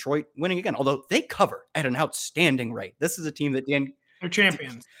than Detroit winning again? Although they cover at an outstanding rate. This is a team that they're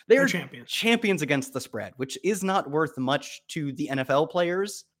champions. They're champions against the spread, which is not worth much to the NFL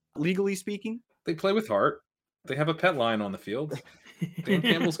players, legally speaking. They play with heart. They have a pet lion on the field. Dan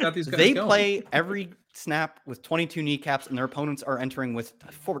Campbell's got these guys They play every snap with 22 kneecaps, and their opponents are entering with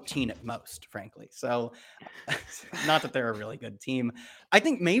 14 at most, frankly. So not that they're a really good team. I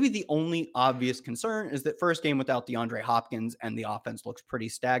think maybe the only obvious concern is that first game without DeAndre Hopkins and the offense looks pretty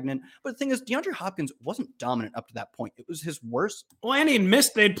stagnant. But the thing is, DeAndre Hopkins wasn't dominant up to that point. It was his worst. Well, and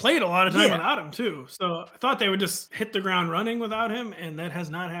they'd played a lot of time without him too. So I thought they would just hit the ground running without him, and that has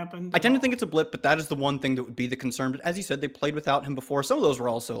not happened. I tend to think it's a blip, but that is the one thing that would be the concern. But as you said, they played without him before. Some of those were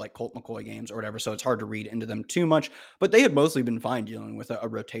also like Colt McCoy games or whatever, so it's hard to read into them too much. But they had mostly been fine dealing with a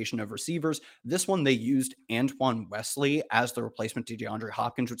rotation of receivers. This one, they used Antoine Wesley as the replacement to DeAndre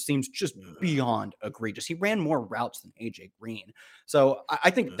Hopkins, which seems just beyond egregious. He ran more routes than AJ Green. So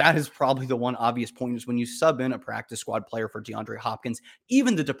I think that is probably the one obvious point is when you sub in a practice squad player for DeAndre Hopkins,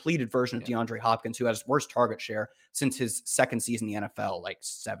 even the depleted version of DeAndre Hopkins, who has worst target share since his second season in the NFL, like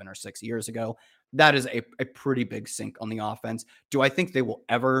 7 or 6 years ago. That is a pretty big sink on the offense. Do I think they will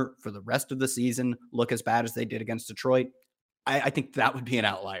ever, for the rest of the season, look as bad as they did against Detroit? I think that would be an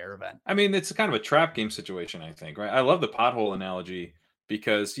outlier event. I mean, it's kind of a trap game situation, I think, right? I love the pothole analogy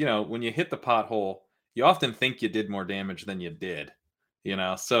because, when you hit the pothole, you often think you did more damage than you did.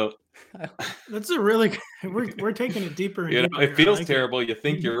 So that's a really we're taking it deeper and deeper. it feels terrible. You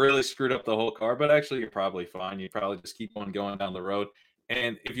think you're really screwed up the whole car, but actually you're probably fine. You probably just keep on going down the road.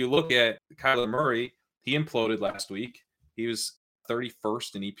 And if you look at Kyler Murray, he imploded last week. He was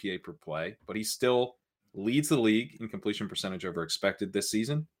 31st in EPA per play, but he still leads the league in completion percentage over expected this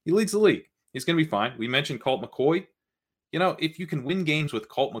season. He leads the league. He's going to be fine. We mentioned Colt McCoy. If you can win games with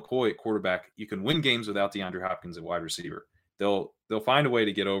Colt McCoy at quarterback, you can win games without DeAndre Hopkins at wide receiver. They'll find a way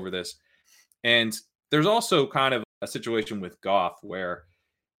to get over this. And there's also kind of a situation with Goff where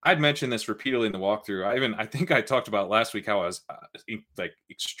I'd mentioned this repeatedly in the walkthrough. I think I talked about last week how I was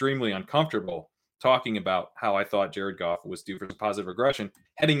extremely uncomfortable talking about how I thought Jared Goff was due for some positive regression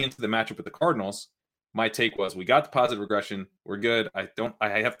heading into the matchup with the Cardinals. My take was we got the positive regression. We're good.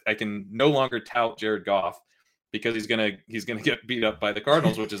 I can no longer tout Jared Goff because he's gonna get beat up by the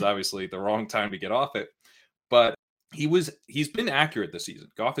Cardinals, which is obviously the wrong time to get off it. But he's been accurate this season.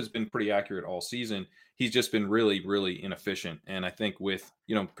 Goff has been pretty accurate all season. He's just been really, really inefficient. And I think with,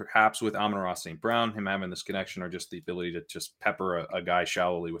 perhaps with Amon-Ra St. Brown, him having this connection or just the ability to just pepper a guy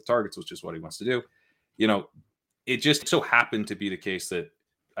shallowly with targets, which is what he wants to do. It just so happened to be the case that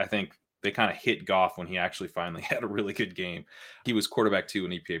I think they kind of hit Goff when he actually finally had a really good game. He was quarterback 2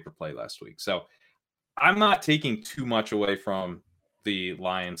 in EPA per play last week. So I'm not taking too much away from the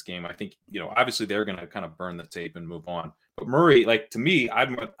Lions game. I think, obviously they're going to kind of burn the tape and move on. But Murray, to me,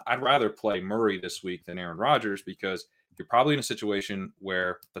 I'd rather play Murray this week than Aaron Rodgers because you're probably in a situation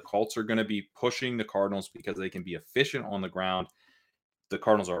where the Colts are going to be pushing the Cardinals because they can be efficient on the ground. The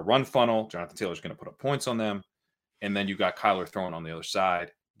Cardinals are a run funnel. Jonathan Taylor's going to put up points on them. And then you got Kyler throwing on the other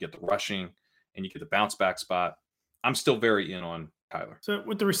side. You get the rushing and you get the bounce back spot. I'm still very in on Kyler. So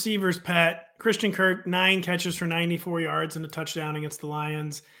with the receivers, Pat, Christian Kirk, 9 catches for 94 yards and a touchdown against the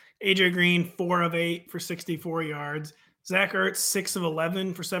Lions. AJ Green, 4 of 8 for 64 yards. Zach Ertz, 6 of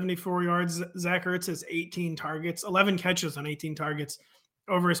 11 for 74 yards. Zach Ertz has 18 targets, 11 catches on 18 targets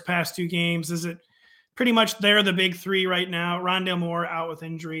over his past 2 games. Is it pretty much they're the big 3 right now? Rondale Moore out with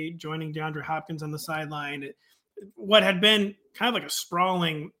injury, joining DeAndre Hopkins on the sideline. What had been kind of like a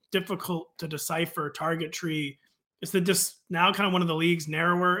sprawling, difficult to decipher target tree is that just now kind of one of the league's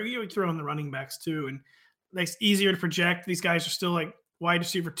narrower. You throw in the running backs too, and it's easier to project. These guys are still like wide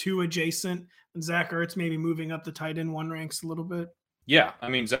receiver 2 adjacent, and Zach Ertz maybe moving up the tight end 1 ranks a little bit. Yeah,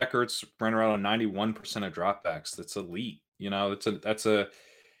 Zach Ertz ran around on 91% of dropbacks. That's elite. That's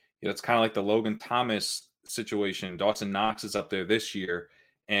kind of like the Logan Thomas situation. Dawson Knox is up there this year,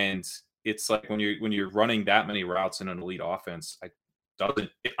 and it's like when you're running that many routes in an elite offense, it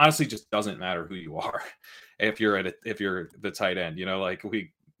honestly just doesn't matter who you are if you're the tight end.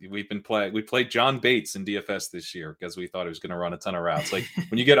 We played John Bates in DFS this year because we thought he was going to run a ton of routes. Like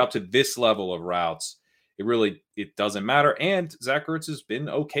when you get up to this level of routes, it doesn't matter. And Zach Ertz has been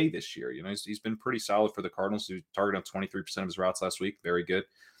okay this year. He's been pretty solid for the Cardinals. He targeted on 23% of his routes last week. Very good.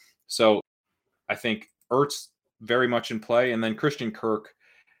 So I think Ertz very much in play. And then Christian Kirk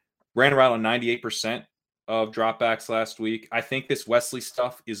ran around on 98% of dropbacks last week. I think this Wesley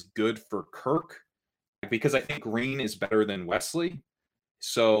stuff is good for Kirk because I think Green is better than Wesley.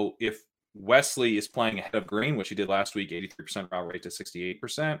 So if Wesley is playing ahead of Green, which he did last week, 83% route rate to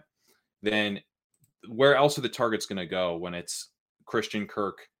 68%, then where else are the targets going to go when it's Christian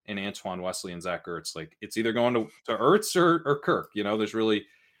Kirk and Antoine Wesley and Zach Ertz? Like it's either going to Ertz or Kirk. There's really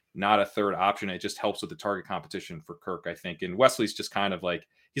not a third option. It just helps with the target competition for Kirk, I think. And Wesley's just kind of like,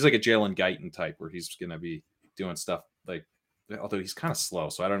 he's like a Jalen Guyton type where he's going to be doing stuff like, although he's kind of slow.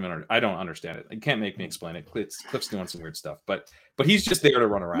 So I don't understand it. You can't make me explain it. Cliff's doing some weird stuff, but he's just there to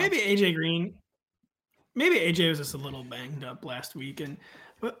run around. Maybe AJ was just a little banged up last week.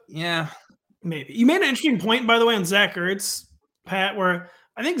 Yeah, maybe. You made an interesting point, by the way, on Zach Ertz, Pat, where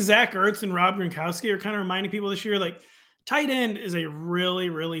I think Zach Ertz and Rob Gronkowski are kind of reminding people this year, like, tight end is a really,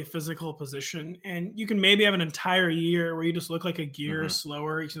 really physical position, and you can maybe have an entire year where you just look like a gear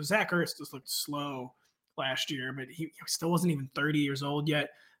slower. So Zach Ertz just looked slow last year, but he still wasn't even 30 years old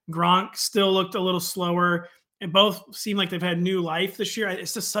yet. Gronk still looked a little slower, and both seem like they've had new life this year.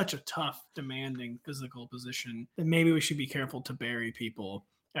 It's just such a tough, demanding physical position that maybe we should be careful to bury people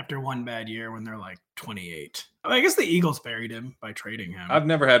after one bad year when they're like 28. I guess the Eagles buried him by trading him. I've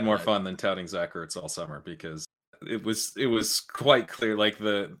never had more fun than touting Zach Ertz all summer because it was quite clear, like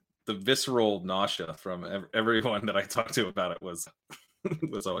the visceral nausea from everyone that I talked to about it was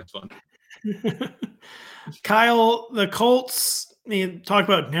always fun. Kyle, the Colts, talk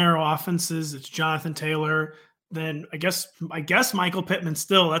about narrow offenses. It's Jonathan Taylor. Then I guess Michael Pittman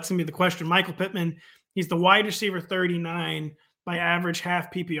still. That's gonna be the question. Michael Pittman, he's the wide receiver 39 by average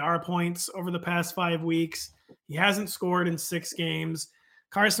half PPR points over the past 5 weeks. He hasn't scored in 6 games.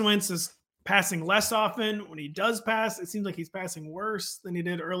 Carson Wentz is passing less often. When he does pass, it seems like he's passing worse than he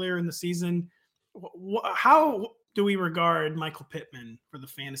did earlier in the season. How do we regard Michael Pittman for the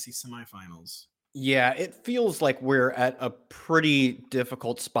fantasy semifinals? Yeah, it feels like we're at a pretty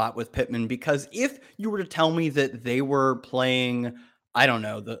difficult spot with Pittman, because if you were to tell me that they were playing, I don't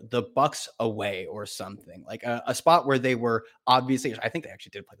know, the Bucks away or something, like a spot where they were obviously, I think they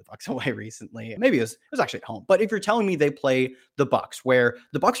actually did play the Bucks away recently. Maybe it was actually at home. But if you're telling me they play the Bucks, where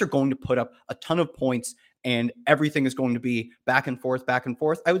the Bucks are going to put up a ton of points and everything is going to be back and forth,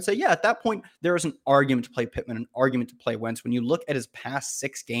 I would say, yeah, at that point, there is an argument to play Pittman, an argument to play Wentz. When you look at his past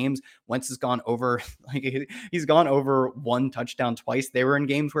 6 games, Wentz has gone over, he's gone over 1 touchdown twice. They were in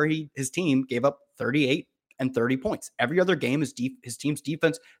games where his team gave up 38 and 30 points. Every other game, his team's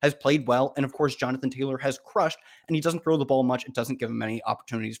defense has played well. And of course, Jonathan Taylor has crushed, and he doesn't throw the ball much. It doesn't give him many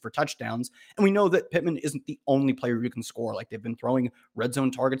opportunities for touchdowns. And we know that Pittman isn't the only player who can score. Like, they've been throwing red zone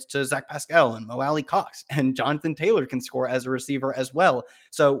targets to Zach Pascal and Mo Alley Cox, and Jonathan Taylor can score as a receiver as well.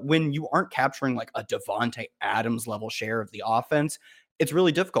 So when you aren't capturing like a Devontae Adams level share of the offense, it's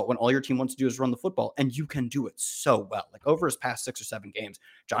really difficult when all your team wants to do is run the football, and you can do it so well. Like, over his past 6 or 7 games,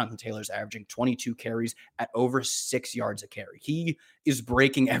 Jonathan Taylor's averaging 22 carries at over 6 yards a carry. He is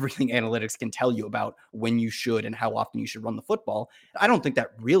breaking everything analytics can tell you about when you should and how often you should run the football. I don't think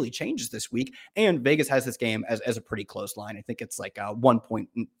that really changes this week. And Vegas has this game as a pretty close line. I think it's like 1 point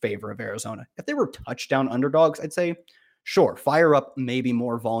in favor of Arizona. If they were touchdown underdogs, I'd say, sure, fire up maybe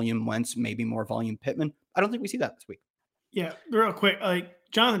more volume Wentz, maybe more volume Pittman. I don't think we see that this week. Yeah, real quick, like,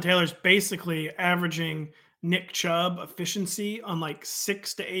 Jonathan Taylor's basically averaging Nick Chubb efficiency on like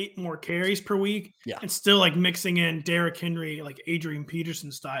 6 to 8 more carries per week. Yeah. And still like mixing in Derrick Henry, like Adrian Peterson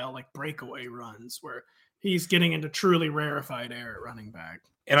style, like breakaway runs where he's getting into truly rarefied air at running back.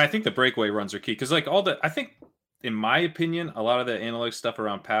 And I think the breakaway runs are key, because like I think, in my opinion, a lot of the analytics stuff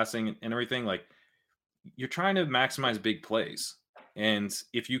around passing and everything, like, you're trying to maximize big plays. And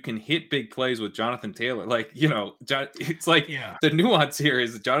if you can hit big plays with Jonathan Taylor, like, it's like, the nuance here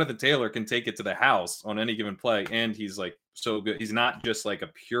is that Jonathan Taylor can take it to the house on any given play. And he's like so good. He's not just like a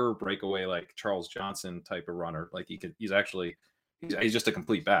pure breakaway, like Charles Johnson type of runner. Like, he's just a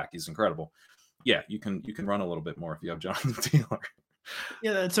complete back. He's incredible. Yeah. You can run a little bit more if you have Jonathan Taylor.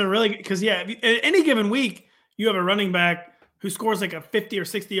 Yeah. That's a really, because any given week you have a running back who scores like a 50 or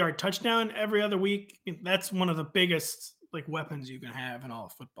 60 yard touchdown every other week. That's one of the biggest like weapons you can have in all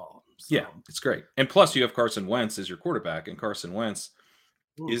of football. So. Yeah, it's great. And plus you have Carson Wentz as your quarterback, and Carson Wentz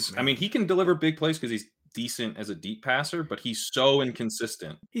he can deliver big plays because he's decent as a deep passer, but he's so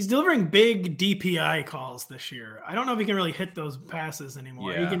inconsistent. He's delivering big DPI calls this year. I don't know if he can really hit those passes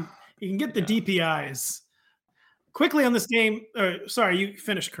anymore. Yeah. He can get the DPIs. Quickly on this game, sorry, you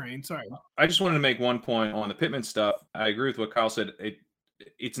finished, Kerrane. Sorry. I just wanted to make one point on the Pittman stuff. I agree with what Kyle said.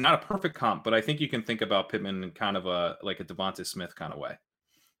 It's not a perfect comp, but I think you can think about Pittman in kind of a Devonta Smith kind of way.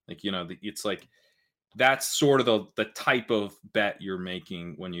 Like, it's like that's sort of the type of bet you're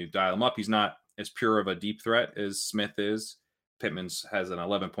making when you dial him up. He's not as pure of a deep threat as Smith is. Pittman's has an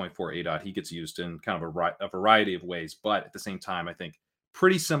 11.4 ADOT. He gets used in kind of a variety of ways, but at the same time, I think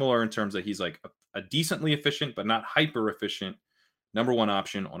pretty similar in terms that he's like a decently efficient, but not hyper efficient number 1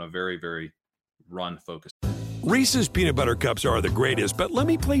 option on a very, very run focused. Reese's peanut butter cups are the greatest, but let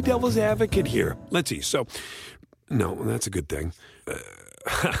me play devil's advocate here. Let's see. So, no, that's a good thing.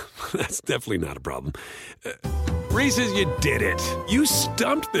 That's definitely not a problem. Reese's, you did it. You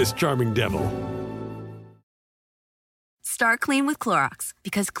stumped this charming devil. Start clean with Clorox,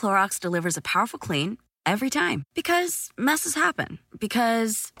 because Clorox delivers a powerful clean every time. Because messes happen.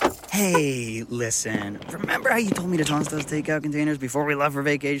 Because... Hey, listen. Remember how you told me to toss those takeout containers before we left for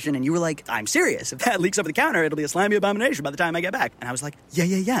vacation? And you were like, I'm serious. If that leaks over the counter, it'll be a slimy abomination by the time I get back. And I was like,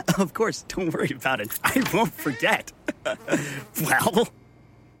 yeah, of course. Don't worry about it. I won't forget. Well...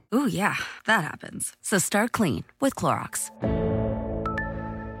 Ooh, yeah, that happens. So start clean with Clorox.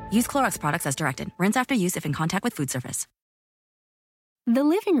 Use Clorox products as directed. Rinse after use if in contact with food surface. The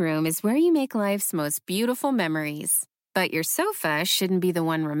living room is where you make life's most beautiful memories. But your sofa shouldn't be the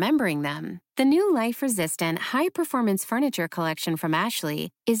one remembering them. The new life-resistant, high-performance furniture collection from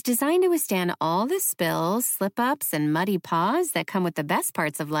Ashley is designed to withstand all the spills, slip-ups, and muddy paws that come with the best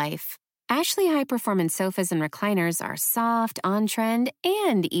parts of life. Ashley high-performance sofas and recliners are soft, on-trend,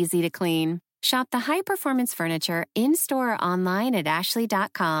 and easy to clean. Shop the high-performance furniture in-store or online at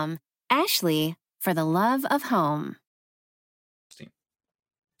ashley.com. Ashley, for the love of home.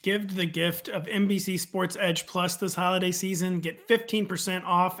 Give the gift of NBC Sports Edge Plus this holiday season. Get 15%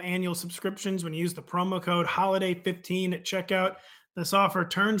 off annual subscriptions when you use the promo code HOLIDAY15 at checkout. This offer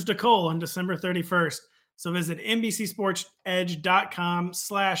turns to coal on December 31st. So visit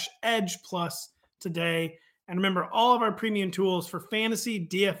NBCSportsEdge.com/Edge Plus today. And remember, all of our premium tools for fantasy,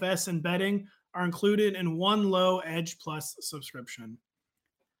 DFS, and betting are included in one low Edge Plus subscription.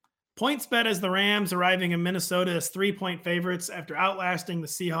 PointsBet has the Rams arriving in Minnesota as 3-point favorites after outlasting the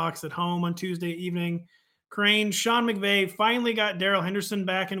Seahawks at home on Tuesday evening. Kerrane, Sean McVay finally got Darrell Henderson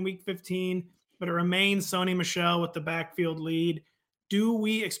back in Week 15, but it remains Sony Michel with the backfield lead. Do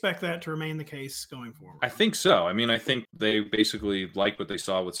we expect that to remain the case going forward? I think so. I mean, I think they basically liked what they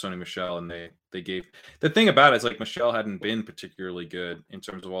saw with Sony Michel, and they gave the thing about it is like Michel hadn't been particularly good in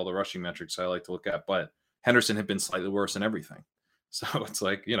terms of all the rushing metrics I like to look at, but Henderson had been slightly worse in everything. So it's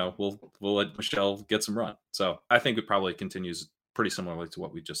like, we'll let Michel get some run. So I think it probably continues pretty similarly to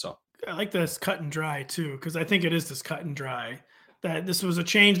what we just saw. I like this cut and dry too, because I think it is this cut and dry that this was a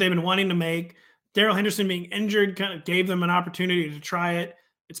change they've been wanting to make. Darrell Henderson being injured kind of gave them an opportunity to try it.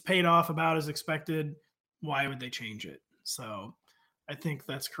 It's paid off about as expected. Why would they change it? So I think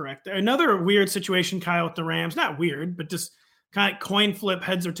that's correct. Another weird situation, Kyle, with the Rams, not weird, but just kind of coin flip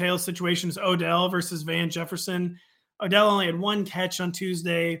heads or tails situations, Odell versus Van Jefferson. Odell only had one catch on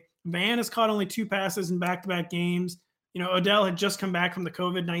Tuesday. Van has caught only 2 passes in back-to-back games. Odell had just come back from the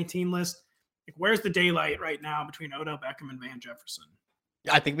COVID-19 list. Where's the daylight right now between Odell Beckham and Van Jefferson?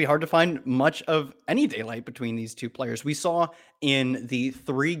 I think it'd be hard to find much of any daylight between these two players. We saw in the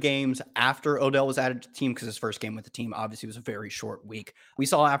 3 games after Odell was added to the team, because his first game with the team obviously was a very short week. We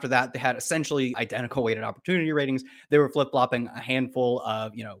saw after that they had essentially identical weighted opportunity ratings. They were flip-flopping a handful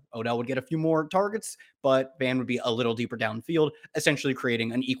of, Odell would get a few more targets, but Van would be a little deeper downfield, essentially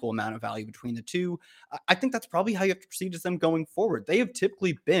creating an equal amount of value between the two. I think that's probably how you have to proceed as them going forward. They have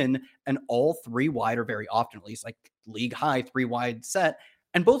typically been an all 3 wide, or very often at least, like league high 3 wide set.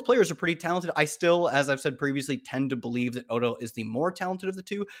 And both players are pretty talented. I still, as I've said previously, tend to believe that Odell is the more talented of the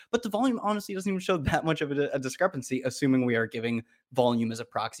two, but the volume honestly doesn't even show that much of a discrepancy, assuming we are giving volume as a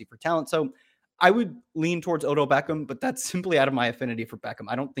proxy for talent. So I would lean towards Odell Beckham, but that's simply out of my affinity for Beckham.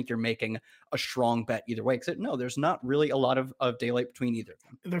 I don't think you're making a strong bet either way, because there's not really a lot of daylight between either of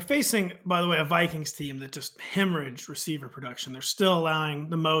them. They're facing, by the way, a Vikings team that just hemorrhaged receiver production. They're still allowing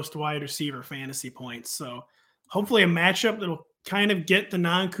the most wide receiver fantasy points. So hopefully a matchup that'll kind of get the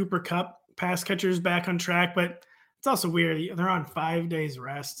non-Cooper Kupp pass catchers back on track, but it's also weird. They're on 5 days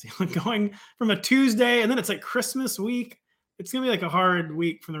rest, going from a Tuesday, and then it's like Christmas week. It's going to be like a hard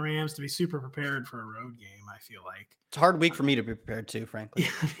week for the Rams to be super prepared for a road game, I feel like. It's a hard week for me to be prepared too, frankly.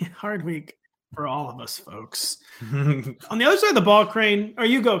 Hard week for all of us, folks. On the other side of the ball, Kerrane, or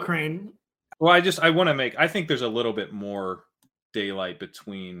you go, Kerrane. Well, I think there's a little bit more daylight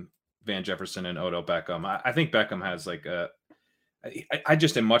between Van Jefferson and Odell Beckham. I think Beckham has I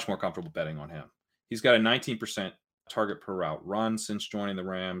just am much more comfortable betting on him. He's got a 19% target per route run since joining the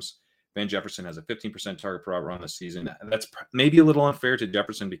Rams. Van Jefferson has a 15% target per route run this season. That's maybe a little unfair to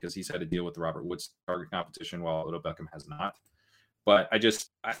Jefferson because he's had to deal with the Robert Woods target competition while Odell Beckham has not. But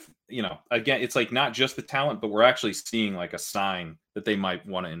again, it's like not just the talent, but we're actually seeing like a sign that they might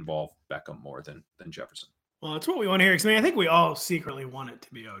want to involve Beckham more than Jefferson. Well, that's what we want to hear. Because I think we all secretly want it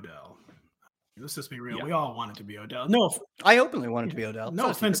to be Odell. Let's just be real. Yeah. We all want it to be Odell. No, I openly want it to be Odell. No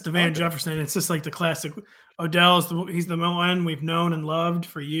offense to Van Jefferson. It's just like the classic Odell. He's the one we've known and loved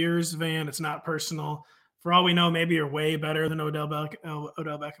for years, Van. It's not personal. For all we know, maybe you're way better than Odell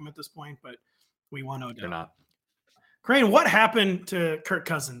Beckham at this point, but we want Odell. You're not. Kerrane, what happened to Kirk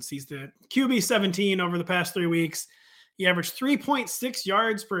Cousins? He's the QB 17 over the past 3 weeks. He averaged 3.6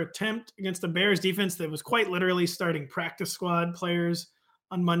 yards per attempt against the Bears defense that was quite literally starting practice squad players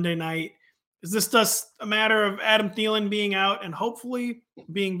on Monday night. Is this just a matter of Adam Thielen being out and hopefully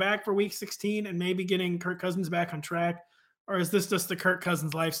being back for week 16 and maybe getting Kirk Cousins back on track? Or is this just the Kirk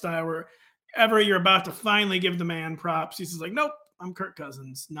Cousins lifestyle where ever you're about to finally give the man props, he's just like, nope, I'm Kirk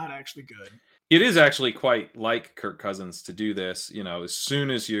Cousins, not actually good. It is actually quite like Kirk Cousins to do this, as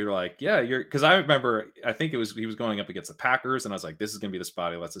soon as you're like, because I remember, I think he was going up against the Packers and I was like, this is going to be the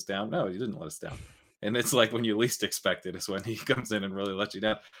spot he lets us down. No, he didn't let us down. And it's like when you least expect it is when he comes in and really lets you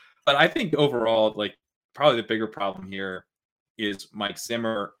down. But I think overall, probably the bigger problem here is Mike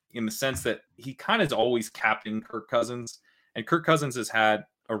Zimmer in the sense that he kind of is always capping Kirk Cousins. And Kirk Cousins has had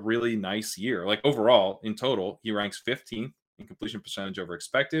a really nice year. Overall, in total, he ranks 15th in completion percentage over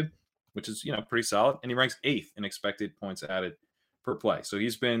expected, which is, pretty solid. And he ranks 8th in expected points added per play. So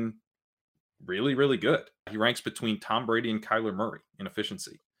he's been really, really good. He ranks between Tom Brady and Kyler Murray in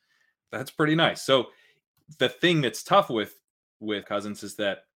efficiency. That's pretty nice. So the thing that's tough with Cousins is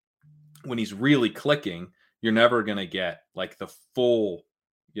that when he's really clicking, you're never going to get like the full,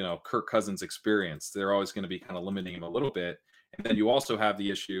 Kirk Cousins experience. They're always going to be kind of limiting him a little bit. And then you also have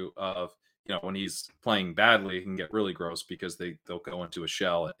the issue of, when he's playing badly, it can get really gross because they'll go into a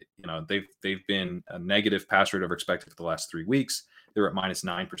shell. They've been a negative pass rate over expected for the last 3 weeks. They're at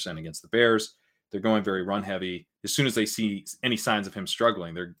 -9% against the Bears. They're going very run heavy. As soon as they see any signs of him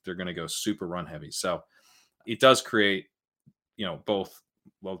struggling, they're going to go super run heavy. So it does create, both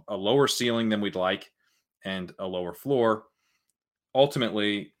a lower ceiling than we'd like and a lower floor.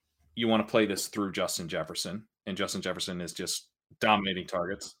 Ultimately, you want to play this through Justin Jefferson, and Justin Jefferson is just dominating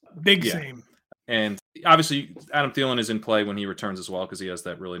targets. Big same. And obviously, Adam Thielen is in play when he returns as well because he has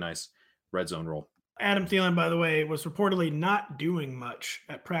that really nice red zone role. Adam Thielen, by the way, was reportedly not doing much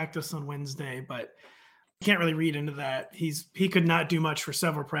at practice on Wednesday, but you can't really read into that. He could not do much for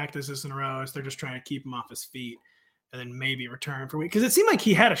several practices in a row as they're just trying to keep him off his feet and then maybe return for week. Because it seemed like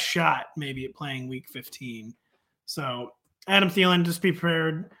he had a shot maybe at playing week 15. So Adam Thielen, just be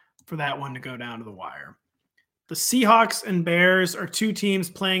prepared for that one to go down to the wire. The Seahawks and Bears are two teams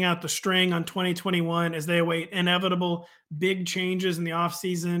playing out the string on 2021 as they await inevitable big changes in the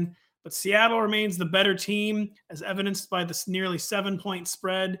offseason. But Seattle remains the better team, as evidenced by this nearly 7-point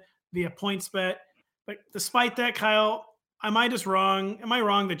spread via PointsBet. But despite that, Kyle, am I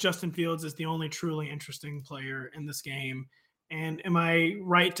wrong that Justin Fields is the only truly interesting player in this game? And am I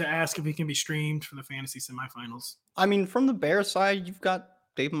right to ask if he can be streamed for the fantasy semifinals? I mean, from the Bears side, you've got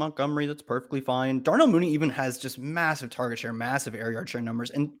David Montgomery, that's perfectly fine. Darnell Mooney even has just massive target share, massive air yard share numbers.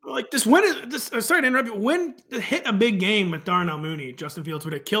 And like sorry to interrupt you, when to hit a big game with Darnell Mooney, Justin Fields,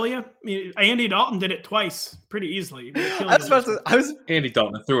 would it kill you? I mean, Andy Dalton did it twice pretty easily. Andy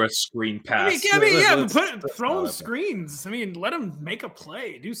Dalton threw a screen pass. Throw him screens. I mean, let him make a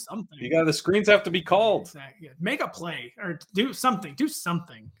play, do something. The screens have to be called. Exactly. Yeah. Make a play or do something.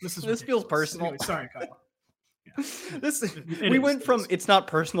 This feels personal. Anyway, sorry, Kyle. We went from it's not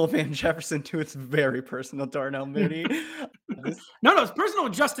personal Van Jefferson to it's very personal Darnell Mooney. No, it's personal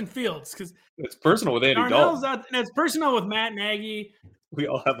with Justin Fields because it's personal with Andy Dalton. And it's personal with Matt Nagy. We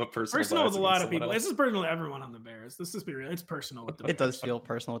all have a personal with a lot of people. This is personal to everyone on the Bears. This is real. It's personal with the Bears. It does feel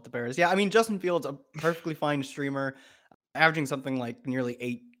personal with the Bears. Yeah, I mean, Justin Fields, a perfectly fine streamer, averaging something like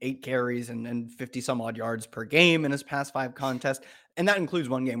nearly eight carries and 50 some odd yards per game in his past 5 contests. And that includes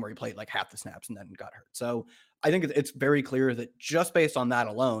one game where he played like half the snaps and then got hurt. So I think it's very clear that just based on that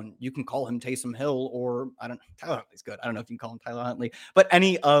alone, you can call him Taysom Hill or Tyler Huntley's good. I don't know if you can call him Tyler Huntley, but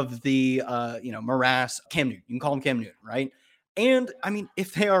any of the, Morass, Cam Newton, you can call him Cam Newton, right? And I mean,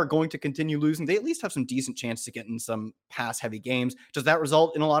 if they are going to continue losing, they at least have some decent chance to get in some pass heavy games. Does that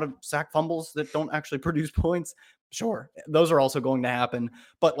result in a lot of sack fumbles that don't actually produce points? Sure. Those are also going to happen.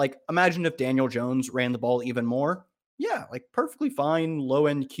 But like, imagine if Daniel Jones ran the ball even more. Yeah, like perfectly fine, low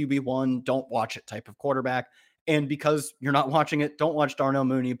end QB1, don't watch it type of quarterback. And because you're not watching it, don't watch Darnell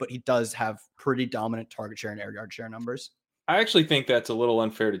Mooney, but he does have pretty dominant target share and air yard share numbers. I actually think that's a little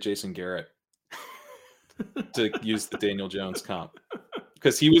unfair to Jason Garrett to use the Daniel Jones comp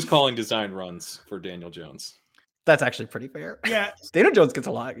because he was calling design runs for Daniel Jones. That's actually pretty fair. Yeah. Daniel Jones gets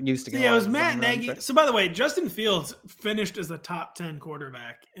a lot used to. Yeah, it was Matt Nagy. Runs. So by the way, Justin Fields finished as a top 10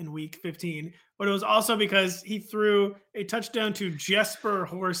 quarterback in week 15, but it was also because he threw a touchdown to Jesper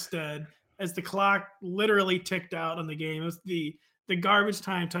Horsted as the clock literally ticked out on the game. It was the garbage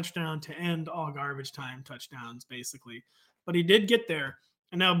time touchdown to end all garbage time touchdowns, basically. But he did get there.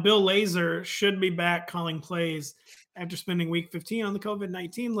 And now Bill Lazor should be back calling plays after spending week 15 on the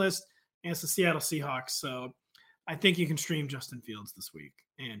COVID-19 list against the Seattle Seahawks. So I think you can stream Justin Fields this week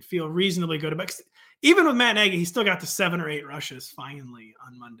and feel reasonably good about it. Even with Matt Nagy, he still got to 7 or 8 rushes finally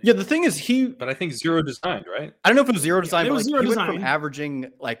on Monday. Yeah, the thing is but I think zero designed, right? I don't know if it was zero designed, it was zero he design. Went from averaging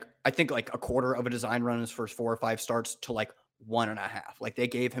I think a quarter of a design run in his first 4 or 5 starts to 1.5. Like they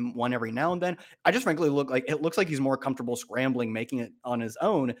gave him one every now and then. I just frankly it looks like he's more comfortable scrambling, making it on his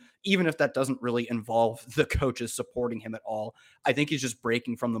own, even if that doesn't really involve the coaches supporting him at all. I think he's just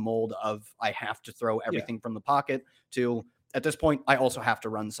breaking from the mold of I have to throw everything from the pocket to at this point, I also have to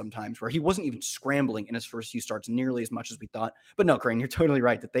run sometimes, where he wasn't even scrambling in his first few starts nearly as much as we thought. But no, Kerrane, you're totally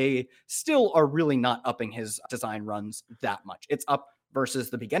right that they still are really not upping his design runs that much. It's up versus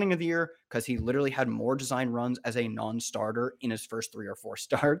the beginning of the year because he literally had more design runs as a non-starter in his first 3 or 4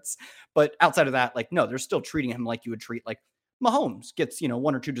 starts. But outside of that, no, they're still treating him like you would treat Mahomes gets,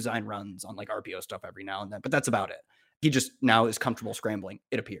 1 or 2 design runs on RPO stuff every now and then, but that's about it. He just now is comfortable scrambling,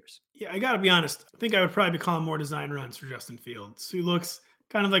 it appears. Yeah, I got to be honest. I think I would probably be calling more design runs for Justin Fields, who looks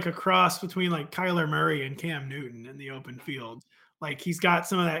kind of like a cross between Kyler Murray and Cam Newton in the open field. He's got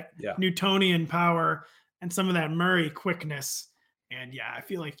some of that Newtonian power and some of that Murray quickness. And yeah, I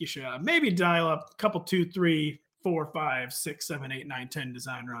feel like you should maybe dial up a couple 2, 3, 4, 5, 6, 7, 8, 9, 10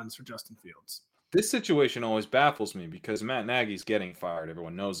 design runs for Justin Fields. This situation always baffles me because Matt Nagy's getting fired.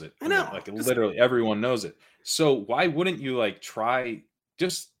 Everyone knows it. I know. Like literally everyone knows it. So why wouldn't you like try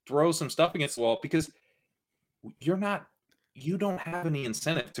just throw some stuff against the wall? Because you don't have any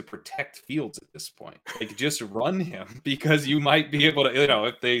incentive to protect Fields at this point. Like just run him because you might be able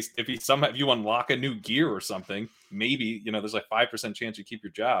to, if you unlock a new gear or something, maybe, there's like 5% chance you keep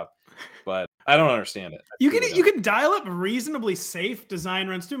your job. But I don't understand it. You can dial up reasonably safe design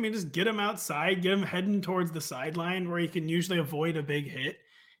runs too. I mean, just get him outside, get him heading towards the sideline where he can usually avoid a big hit.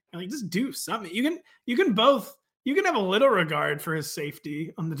 And like just do something. You can have a little regard for his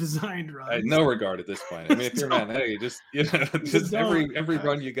safety on the designed runs. I had no regard at this point. I mean, if you're Matt Nagy, just every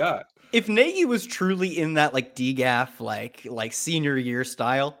run you got. If Nagy was truly in that like DGAF like senior year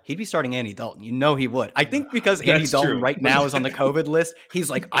style, he'd be starting Andy Dalton. He would. I think because Andy Dalton right now is on the COVID list, he's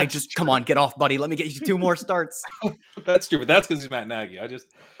like, come on, get off, buddy. Let me get you 2 more starts. That's true, but that's because he's Matt Nagy.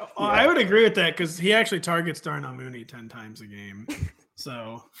 I would agree with that because he actually targets Darnell Mooney 10 times a game.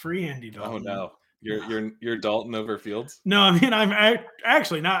 So free Andy Dalton. Oh no. You're Dalton over Fields? No, I mean, I'm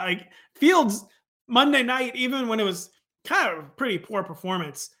actually not. Like Fields Monday night, even when it was kind of pretty poor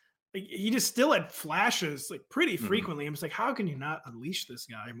performance, like he just still had flashes like pretty frequently. I'm just like, how can you not unleash this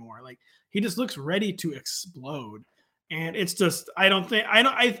guy more? Like he just looks ready to explode. And it's just, I don't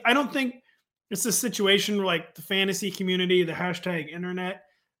think it's a situation where like the fantasy community, the hashtag internet,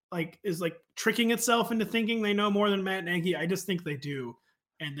 like is like tricking itself into thinking they know more than Matt Nagy. I just think they do.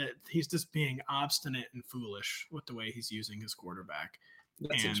 And that he's just being obstinate and foolish with the way he's using his quarterback.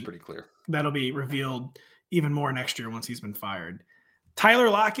 That seems pretty clear. That'll be revealed even more next year once he's been fired.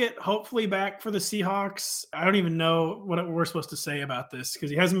 Tyler Lockett, hopefully back for the Seahawks. I don't even know what we're supposed to say about this because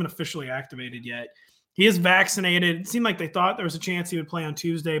he hasn't been officially activated yet. He is vaccinated. It seemed like they thought there was a chance he would play on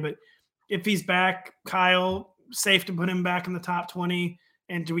Tuesday, but if he's back, Kyle, safe to put him back in the top 20.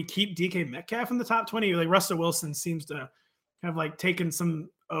 And do we keep DK Metcalf in the top 20? Like Russell Wilson seems to have like taken some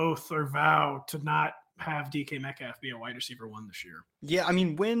oath or vow to not have DK Metcalf be a wide receiver 1 this year. Yeah, I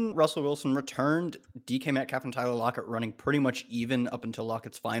mean, when Russell Wilson returned, DK Metcalf and Tyler Lockett running pretty much even up until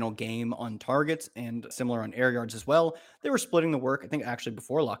Lockett's final game on targets and similar on air yards as well. They were splitting the work. I think actually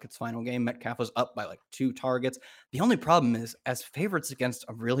before Lockett's final game, Metcalf was up by like 2 targets. The only problem is as favorites against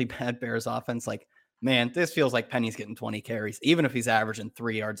a really bad Bears offense, like, man, this feels like Penny's getting 20 carries. Even if he's averaging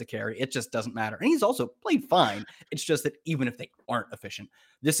 3 yards a carry, it just doesn't matter. And he's also played fine. It's just that even if they aren't efficient,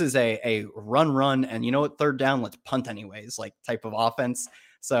 this is a run, and you know what, 3rd down, let's punt anyways, like type of offense.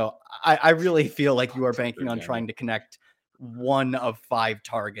 So I really feel like you are banking on trying to connect 1 of 5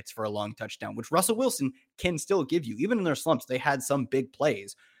 targets for a long touchdown, which Russell Wilson can still give you. Even in their slumps, they had some big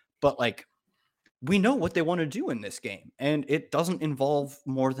plays. But like, we know what they want to do in this game, and it doesn't involve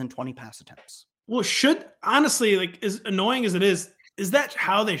more than 20 pass attempts. Well, honestly, like as annoying as it is that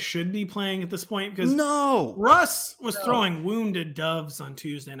how they should be playing at this point? Because Russ was throwing wounded doves on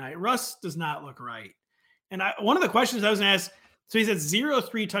Tuesday night. Russ does not look right. And one of the questions I was going to ask, so he's had 0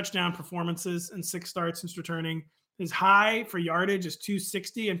 3-touchdown performances and 6 starts since returning. His high for yardage is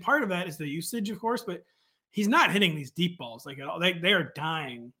 260. And part of that is the usage, of course, but he's not hitting these deep balls like at all. They are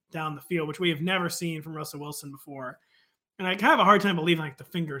dying down the field, which we have never seen from Russell Wilson before. And I kind of have a hard time believing like the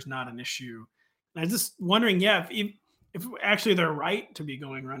finger is not an issue. And I'm just wondering, if actually they're right to be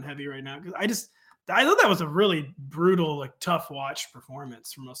going run heavy right now. Because I thought that was a really brutal, like tough watch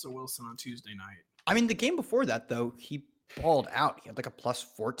performance from Russell Wilson on Tuesday night. I mean, the game before that, though, he balled out. He had like a plus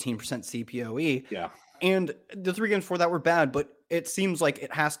 14% CPOE. Yeah. And the 3 games before that were bad, but it seems like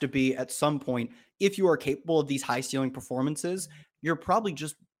it has to be at some point, if you are capable of these high ceiling performances, you're probably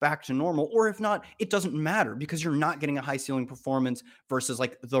just back to normal. Or if not, it doesn't matter because you're not getting a high ceiling performance versus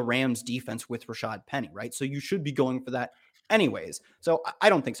like the Rams defense with Rashad Penny, right? So you should be going for that anyways. So I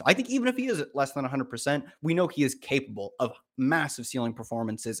don't think so. I think even if he is at less than 100%, we know he is capable of massive ceiling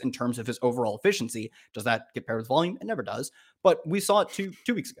performances in terms of his overall efficiency. Does that get paired with volume? It never does. But we saw it two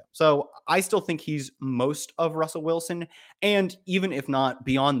weeks ago. So I still think he's most of Russell Wilson. And even if not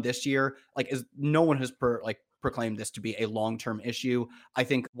beyond this year, like no one has proclaimed this to be a long-term issue. I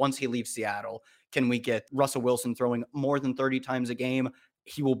think once he leaves Seattle, can we get Russell Wilson throwing more than 30 times a game?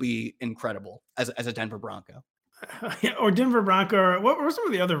 He will be incredible as a Denver Bronco. Or Denver Bronco. Or what were some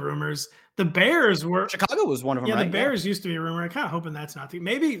of the other rumors? The Bears were... Chicago was one of them, yeah, right? The Bears used to be a rumor. I'm kind of hoping that's not the...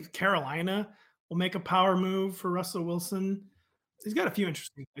 Maybe Carolina will make a power move for Russell Wilson. He's got a few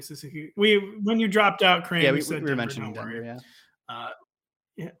interesting places. When you dropped out, Kerrane, we were mentioning Denver,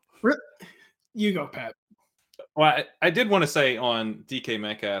 yeah. You go, Pat. Well, I did want to say on DK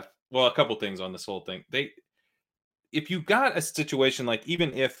Metcalf, well, a couple things on this whole thing. if you've got a situation like,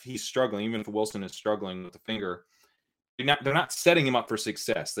 even if he's struggling, even if Wilson is struggling with the finger, they're not setting him up for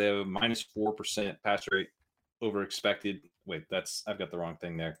success. They have a -4% pass rate over expected. Wait, I've got the wrong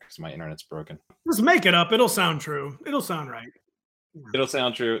thing there because my internet's broken. Just make it up. It'll sound true. It'll sound right. It'll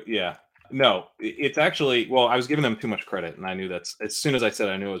sound true. Yeah. No, it's actually, well, I was giving them too much credit, and I knew that's, as soon as I said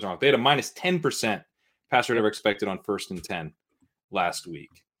it, I knew it was wrong. They had a -10% pass rate over expected on 1st and 10 last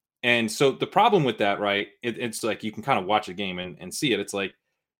week. And so the problem with that, right, it's like you can kind of watch a game and see it. It's like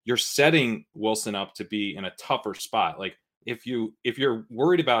you're setting Wilson up to be in a tougher spot. Like if you're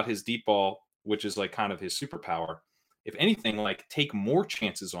worried about his deep ball, which is like kind of his superpower, if anything, like take more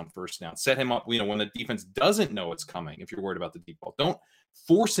chances on 1st down, set him up, when the defense doesn't know it's coming. If you're worried about the deep ball, don't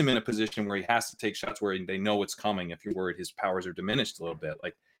force him in a position where he has to take shots where they know it's coming. If you're worried his powers are diminished a little bit,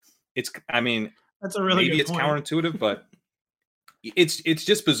 like that's a really maybe good point. Counterintuitive, but it's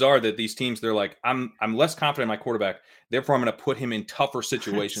just bizarre that these teams, they're like, I'm less confident in my quarterback, therefore I'm going to put him in tougher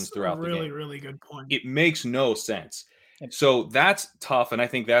situations throughout the game. Really good point. It makes no sense. So that's tough, and I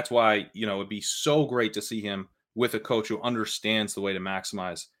think that's why it'd be so great to see him with a coach who understands the way to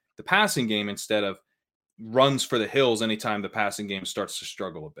maximize the passing game instead of runs for the hills anytime the passing game starts to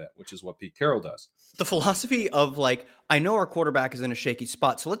struggle a bit, which is what Pete Carroll does. The philosophy of like, I know our quarterback is in a shaky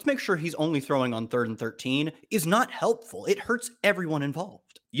spot, so let's make sure he's only throwing on 3rd and 13 is not helpful. It hurts everyone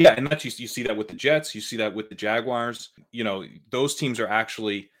involved. Yeah, and that's you see that with the Jets, you see that with the Jaguars. Those teams are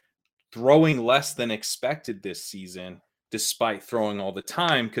actually throwing less than expected this season, despite throwing all the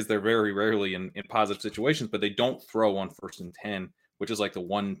time, because they're very rarely in positive situations, but they don't throw on 1st and 10, which is like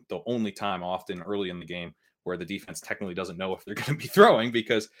the only time often early in the game where the defense technically doesn't know if they're going to be throwing,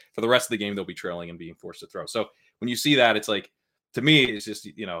 because for the rest of the game, they'll be trailing and being forced to throw. So when you see that, it's like, to me, it's just,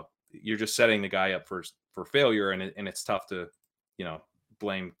 you're just setting the guy up for failure. And it's tough to,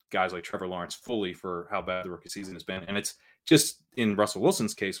 blame guys like Trevor Lawrence fully for how bad the rookie season has been. And it's just, in Russell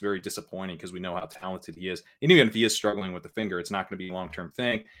Wilson's case, very disappointing because we know how talented he is. And even if he is struggling with the finger, it's not going to be a long-term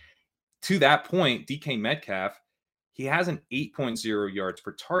thing. To that point, DK Metcalf, he has an 8.0 yards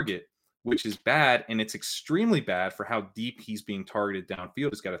per target, which is bad. And it's extremely bad for how deep he's being targeted downfield.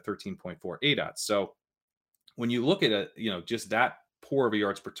 He's got a 13.4 ADOT. So when you look at just that poor of a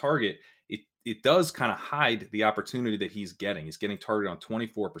yards per target, it does kind of hide the opportunity that he's getting. He's getting targeted on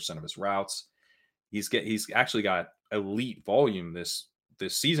 24% of his routes. He's actually got elite volume this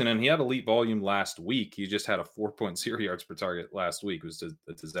season, and he had elite volume last week. He just had a 4.0 yards per target last week. It was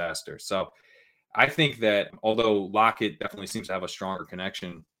a disaster. So I think that although Lockett definitely seems to have a stronger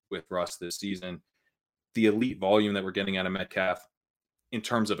connection with Russ this season, the elite volume that we're getting out of Metcalf in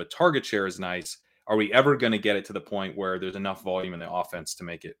terms of a target share is nice. Are we ever going to get it to the point where there's enough volume in the offense to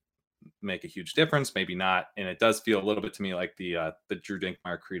make a huge difference? Maybe not. And it does feel a little bit to me like the Drew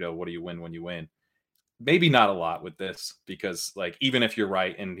Dinkmeyer credo, what do you win when you win? Maybe not a lot with this, because like, even if you're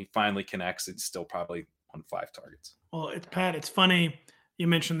right and he finally connects, it's still probably on 5 targets. Well, it's funny you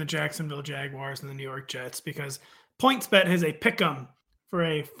mentioned the Jacksonville Jaguars and the New York Jets, because PointsBet has a pick'em for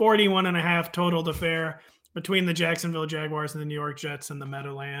a 41.5 total to fair between the Jacksonville Jaguars and the New York Jets and the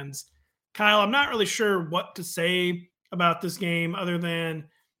Meadowlands. Kyle, I'm not really sure what to say about this game other than,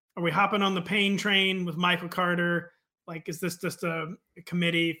 are we hopping on the pain train with Michael Carter? Like, is this just a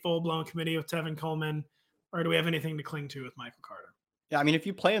committee, full-blown committee with Tevin Coleman, or do we have anything to cling to with Michael Carter? Yeah, I mean, if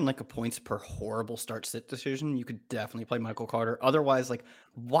you play in like a points per horrible start-sit decision, you could definitely play Michael Carter. Otherwise, like,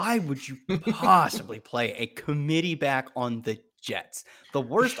 why would you possibly play a committee back on the Jets, the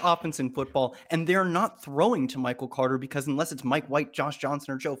worst offense in football, and they're not throwing to Michael Carter because unless it's Mike White, Josh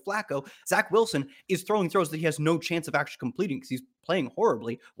Johnson, or Joe Flacco, Zach Wilson is throwing throws that he has no chance of actually completing because he's playing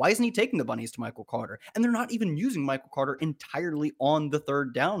horribly. Why isn't he taking the bunnies to Michael Carter? And they're not even using Michael Carter entirely on the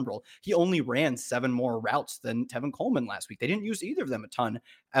 3rd down role. He only ran 7 more routes than Tevin Coleman last week. They didn't use either of them a ton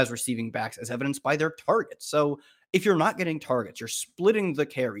as receiving backs, as evidenced by their targets. So if you're not getting targets, you're splitting the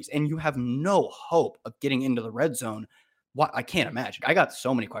carries, and you have no hope of getting into the red zone. What I can't imagine. I got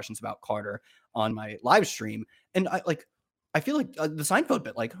so many questions about Carter on my live stream, and I feel like the Seinfeld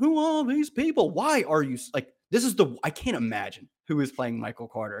bit, like, who are these people? Why are you like, I can't imagine who is playing Michael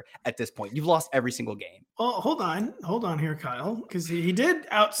Carter at this point. You've lost every single game. Oh, hold on here, Kyle, because he did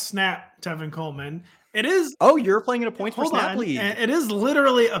out-snap Tevin Coleman. It is. Oh, you're playing in a points per snap league. It is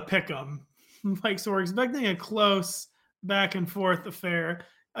literally a pick'em. Like, so we're expecting a close back and forth affair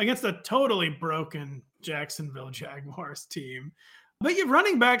against a totally broken Jacksonville Jaguars team. But your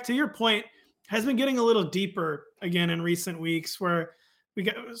running back, to your point, has been getting a little deeper again in recent weeks, where we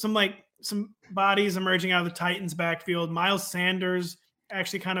got some bodies emerging out of the Titans backfield. Miles Sanders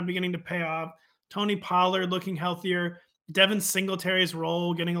actually kind of beginning to pay off. Tony Pollard looking healthier. Devin Singletary's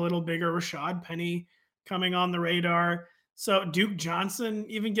role getting a little bigger. Rashad Penny coming on the radar. So Duke Johnson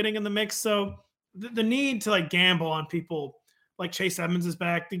even getting in the mix. So the need to like gamble on people like Chase Edmonds is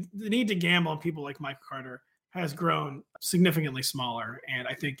back. The need to gamble on people like Michael Carter has grown significantly smaller. And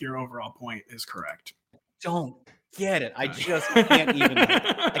I think your overall point is correct. Don't get it. I just can't even.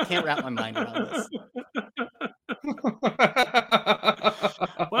 I can't wrap my mind around this.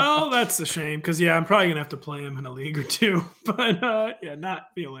 Well, that's a shame because, I'm probably going to have to play him in a league or two. But, not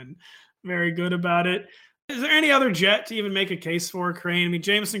feeling very good about it. Is there any other Jet to even make a case for, Kerrane? I mean,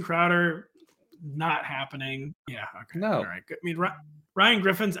 Jamison Crowder, not happening. Yeah, okay. No. All right. Good. I mean, Ryan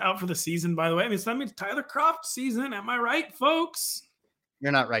Griffin's out for the season, by the way. I mean, so that means Tyler Kroft's season. Am I right, folks?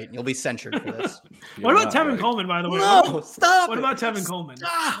 You're not right. You'll be censured for this. What about Tevin Coleman, by the way? No, stop. What about Tevin Coleman?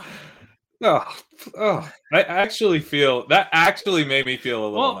 Stop. I actually feel that actually made me feel a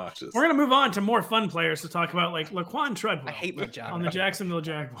little nauseous. We're going to move on to more fun players to talk about, like Laquan Treadwell. I hate my job. On the Jacksonville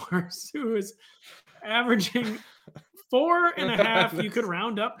Jaguars, who is averaging 4.5. You could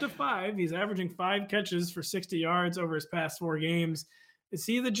round up to 5. He's averaging 5 catches for 60 yards over his past 4 games. Is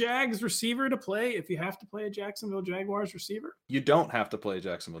he the Jags receiver to play if you have to play a Jacksonville Jaguars receiver? You don't have to play a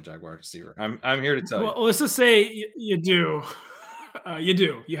Jacksonville Jaguars receiver. I'm here to tell you. Well, let's just say you do. You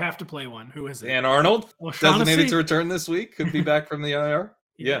do. You have to play one. Who is it? Dan Arnold, O'Shaughnessy? designated to return this week, could be back from the IR.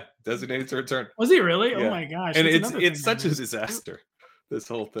 Yeah, designated to return. Was he really? Yeah. Oh my gosh! And it's such a disaster. This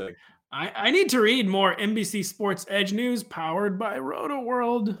whole thing. I need to read more NBC Sports Edge news powered by Roto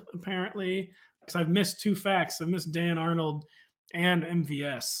World, apparently, because I've missed 2 facts. I've missed Dan Arnold and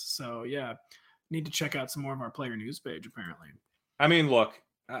MVS. So, need to check out some more of our player news page, apparently. I mean, look,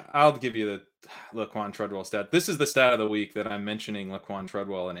 I'll give you the Laquan Treadwell stat. This is the stat of the week that I'm mentioning Laquan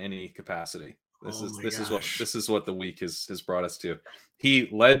Treadwell in any capacity. This is what the week has brought us to. He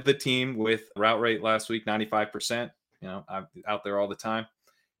led the team with route rate last week, 95%. I'm out there all the time.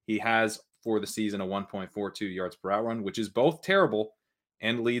 He has for the season a 1.42 yards per route run, which is both terrible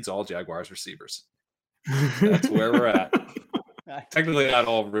and leads all Jaguars receivers. That's where we're at. Technically not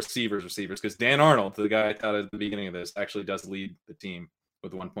all receivers, because Dan Arnold, the guy I thought at the beginning of this, actually does lead the team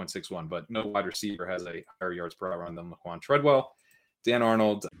with 1.61, but no wide receiver has a higher yards per route run than Laquan Treadwell. Dan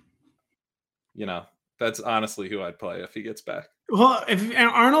Arnold, that's honestly who I'd play if he gets back. Well, if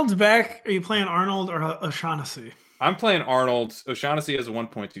Arnold's back, are you playing Arnold or O'Shaughnessy? I'm playing Arnold. O'Shaughnessy has a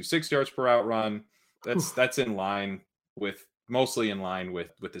 1.26 yards per route run. That's mostly in line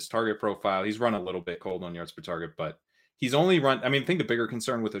with his target profile. He's run a little bit cold on yards per target, but he's only run. I mean, I think the bigger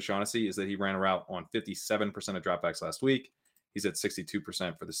concern with O'Shaughnessy is that he ran a route on 57% of dropbacks last week. He's at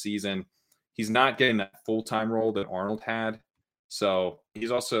 62% for the season. He's not getting that full-time role that Arnold had. So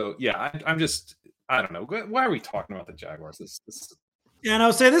he's also, I don't know. Why are we talking about the Jaguars? Yeah, and I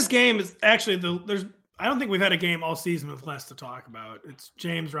would say this game is actually I don't think we've had a game all season with less to talk about. It's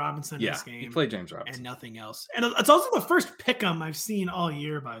James Robinson in this game. He played James Robinson. And nothing else. And it's also the first pick'em I've seen all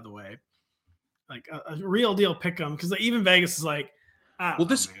year, by the way. Like a real deal pick'em, because even Vegas is like,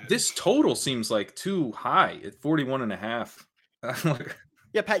 this total seems like too high at 41.5.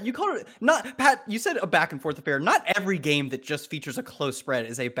 Yeah, Pat, you called it Pat. You said a back and forth affair. Not every game that just features a close spread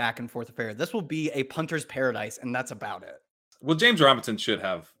is a back and forth affair. This will be a punter's paradise, and that's about it. Well, James Robinson should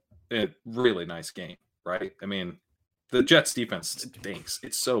have a really nice game, right? I mean, the Jets defense stinks.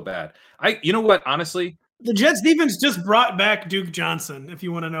 It's so bad. You know what? Honestly, the Jets defense just brought back Duke Johnson. If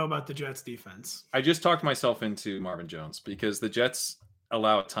you want to know about the Jets defense, I just talked myself into Marvin Jones because the Jets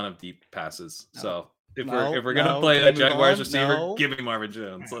allow a ton of deep passes. No. So. If we're gonna play a Jaguars receiver, give me Marvin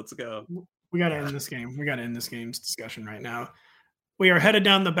Jones. Right. Let's go. We got to end this game. We got to end this game's discussion right now. We are headed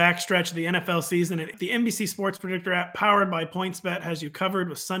down the backstretch of the NFL season, and the NBC Sports Predictor app, powered by PointsBet, has you covered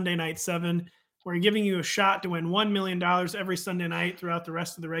with Sunday Night 7. We're giving you a shot to win $1 million every Sunday night throughout the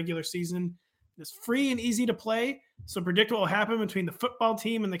rest of the regular season. It's free and easy to play, so predict what will happen between the football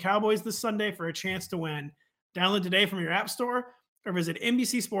team and the Cowboys this Sunday for a chance to win. Download today from your app store or visit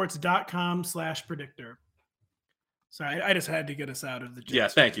NBCsports.com/predictor. Sorry, I just had to get us out of the Jets. Yeah,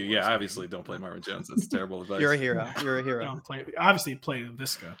 thank you. Yeah, obviously don't play Marvin Jones. That's terrible advice. You're a hero. You're a hero. Don't play. Obviously, play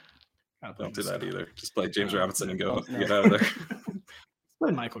Visca. Don't do that either. Just play James Robinson and go get out of there.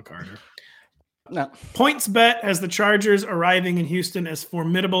 Play Michael Carter. No. PointsBet has the Chargers arriving in Houston as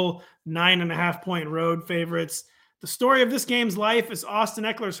formidable 9.5-point road favorites. The story of this game's life is Austin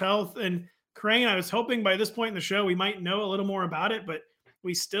Eckler's health, and Kerrane, I was hoping by this point in the show we might know a little more about it, but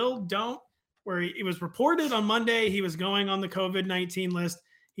we still don't. Where it was reported on Monday he was going on the COVID-19 list.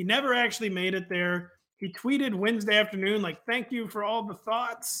 He never actually made it there. He tweeted Wednesday afternoon, like, thank you for all the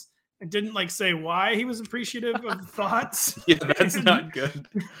thoughts, and didn't say why he was appreciative of the thoughts. Yeah, that's not good.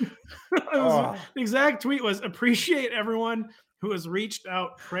 The exact tweet was, appreciate everyone who has reached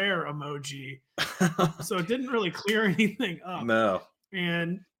out prayer emoji. So it didn't really clear anything up. No.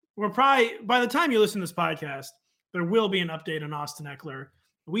 And we're probably, by the time you listen to this podcast, there will be an update on Austin Eckler.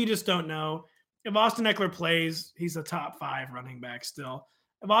 We just don't know. If Austin Eckler plays, he's a top 5 running back still.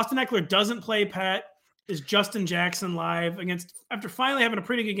 If Austin Eckler doesn't play, Pat, is Justin Jackson live after finally having a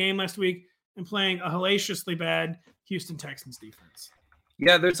pretty good game last week and playing a hellaciously bad Houston Texans defense?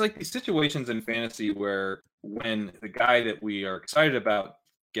 Yeah, there's like these situations in fantasy where when the guy that we are excited about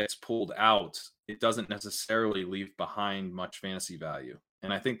gets pulled out, it doesn't necessarily leave behind much fantasy value.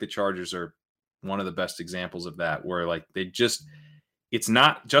 And I think the Chargers are one of the best examples of that, where like Justin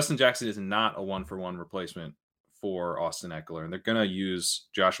Jackson is not a 1-for-1 replacement for Austin Eckler, and they're going to use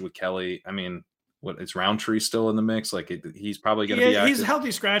Joshua Kelly. I mean, is Roundtree still in the mix? Like he's probably going to be active. He's healthy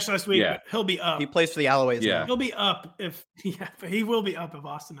scratch last week. Yeah. But he'll be up. He plays for the Alloways. Yeah. He'll be up he will be up if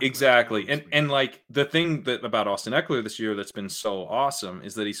Austin Eckler. Exactly. And like the thing about Austin Eckler this year that's been so awesome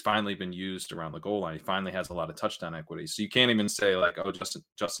is that he's finally been used around the goal line. He finally has a lot of touchdown equity. So you can't even say like, oh,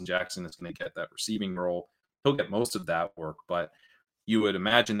 Justin Jackson is going to get that receiving role. He'll get most of that work, but you would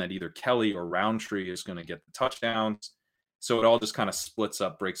imagine that either Kelly or Roundtree is going to get the touchdowns. So it all just kind of splits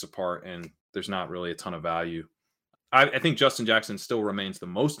up, breaks apart, and there's not really a ton of value. I think Justin Jackson still remains the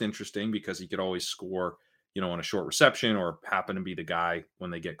most interesting because he could always score, on a short reception or happen to be the guy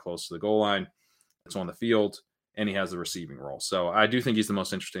when they get close to the goal line that's on the field, and he has the receiving role. So I do think he's the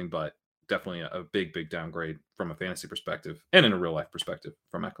most interesting, but definitely a big, big downgrade from a fantasy perspective and in a real life perspective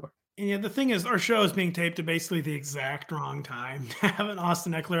from Eckler. And yeah, the thing is, our show is being taped at basically the exact wrong time to have an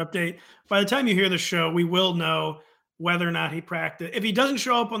Austin Eckler update. By the time you hear the show, we will know whether or not he practiced. If he doesn't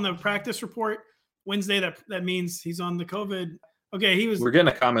show up on the practice report Wednesday, that means he's on the COVID. Okay, We're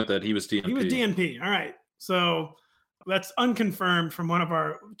getting a comment that he was DNP. He was DNP. All right. So that's unconfirmed from one of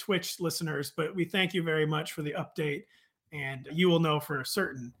our Twitch listeners, but we thank you very much for the update, and you will know for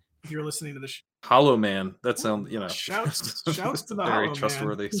certain if you're listening to the show. Hollow Man. That sounds, Shouts to the very Hollow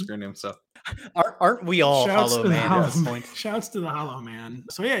trustworthy Man. screen name stuff. Aren't we all Hollow Man at this point? Shouts to the Hollow Man.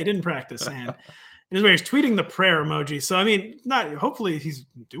 So yeah, he didn't practice, and he's tweeting the prayer emoji. So I mean, hopefully he's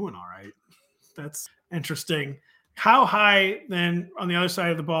doing all right. That's interesting. How high then on the other side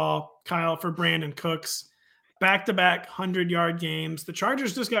of the ball, Kyle, for Brandon Cooks? Back-to-back 100-yard games. The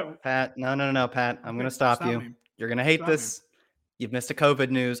Chargers just got... Pat, no, Pat. I'm going to stop you. Me. You're going to hate this. You've missed a COVID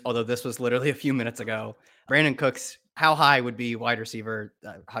news, although this was literally a few minutes ago. Brandon Cooks, how high would be wide receiver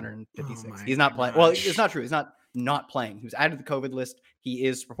 156? He's not playing. Well, it's not true. He's not playing. He was added to the COVID list. He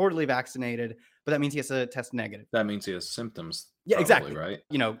is reportedly vaccinated, but that means he has to test negative. That means he has symptoms. Yeah, probably, exactly.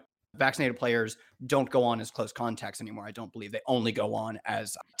 Right? Vaccinated players don't go on as close contacts anymore. I don't believe they only go on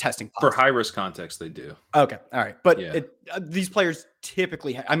as testing positive. For high risk contacts, they do. Okay, all right, but these players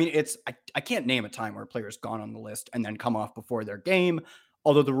typically. I can't name a time where a player's gone on the list and then come off before their game.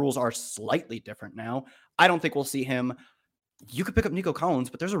 Although the rules are slightly different now, I don't think we'll see him. You could pick up Nico Collins,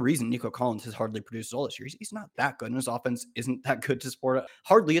 but there's a reason Nico Collins has hardly produced all this year. He's not that good, and his offense isn't that good to support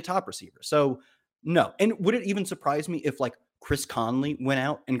hardly a top receiver. So no, and would it even surprise me if Chris Conley went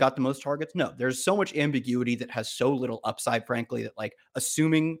out and got the most targets? No, there's so much ambiguity that has so little upside, frankly, that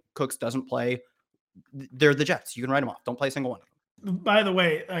assuming Cooks doesn't play, they're the Jets. You can write them off. Don't play a single one of them. By the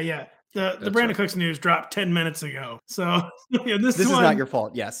way, the Brandon Cooks news dropped 10 minutes ago. So this is not your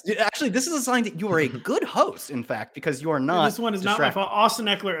fault. Yes. Actually, this is a sign that you are a good host, in fact, because you are not. This one is not my fault. Austin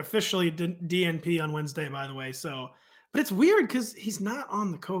Eckler officially did DNP on Wednesday, by the way. So, but it's weird because he's not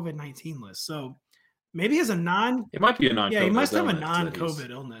on the COVID-19 list. So, maybe he has it might be a non-COVID. Yeah, he must have a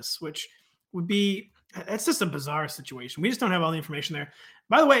non-COVID illness, which would be, that's just a bizarre situation. We just don't have all the information there.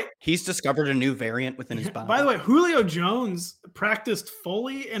 By the way, he's discovered a new variant within his body. By the way, Julio Jones practiced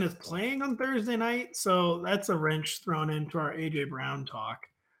fully and is playing on Thursday night. So that's a wrench thrown into our AJ Brown talk.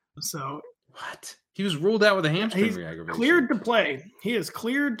 So what? He was ruled out with a hamstring re-aggravation. Cleared to play. He is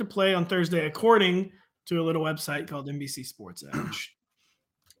cleared to play on Thursday, according to a little website called NBC Sports EDGE.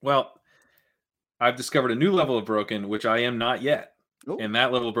 Well, I've discovered a new level of broken, which I am not yet. Ooh. And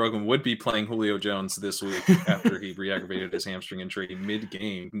that level of broken would be playing Julio Jones this week after he re-aggravated his hamstring injury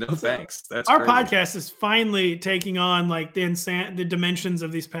mid-game. No thanks. That's our crazy. Podcast is finally taking on the dimensions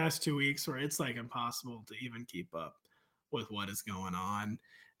of these past 2 weeks, where it's impossible to even keep up with what is going on.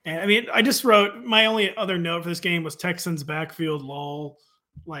 And I mean, I just wrote, my only other note for this game was Texans backfield lull.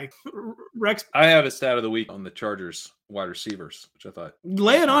 Rex. I have a stat of the week on the Chargers wide receivers, which I thought.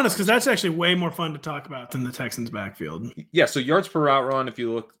 Lay it on us, because that's actually way more fun to talk about than the Texans backfield. Yeah, so yards per route run, if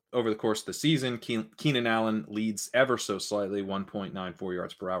you look over the course of the season, Keenan Allen leads ever so slightly, 1.94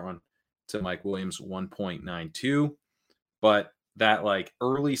 yards per route run to Mike Williams, 1.92. But that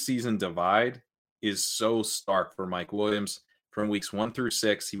early season divide is so stark for Mike Williams. From weeks 1 through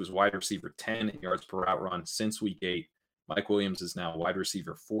 6, he was wide receiver 10 in yards per route run. Since week 8, Mike Williams is now wide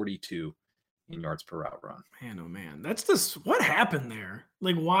receiver 42 in yards per route run. Man, oh man, that's just what happened there.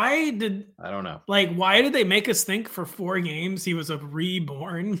 Like, why did I don't know? Like, why did they make us think for 4 games he was a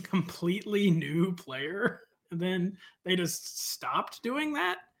reborn, completely new player, and then they just stopped doing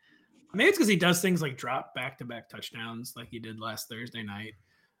that? Maybe it's because he does things like drop back-to-back touchdowns, like he did last Thursday night.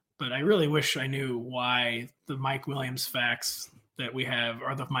 But I really wish I knew why the Mike Williams facts that we have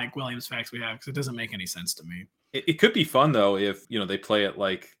are the Mike Williams facts we have, because it doesn't make any sense to me. It could be fun though if they play it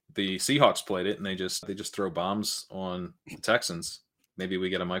like the Seahawks played it and they just throw bombs on the Texans. Maybe we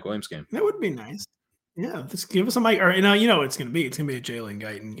get a Mike Williams game. That would be nice. Yeah, just give us a Mike. Or you know what it's going to be. It's going to be a Jalen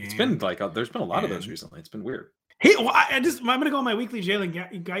Guyton game. It's been like there's been a lot of those recently. It's been weird. I'm going to go on my weekly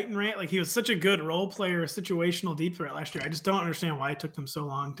Jalen Guyton rant. Like, he was such a good role player, situational deep threat last year. I just don't understand why it took them so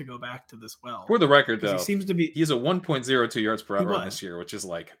long to go back to this well. For the record, though, he's a 1.02 yards per hour this year, which is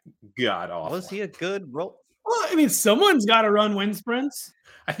like god awful. Was he a good role? Well, I mean, someone's got to run wind sprints.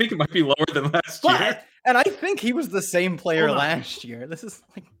 I think it might be lower than last year. And I think he was the same player last year. This is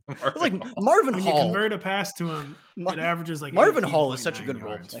like Marvin when Hall. You convert a pass to him, it averages like Marvin Hall is such a good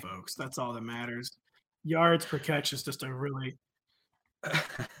yards, role, folks. That's all that matters. Yards per catch is just a really.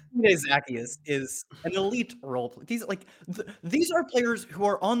 Zaki is an elite role player. These are players who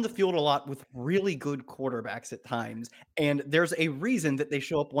are on the field a lot with really good quarterbacks at times, and there's a reason that they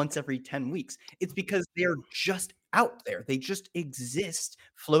show up once every 10 weeks. It's because they're just out there. They just exist,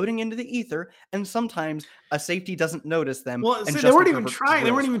 floating into the ether, and sometimes a safety doesn't notice them. Well, and they weren't even trying.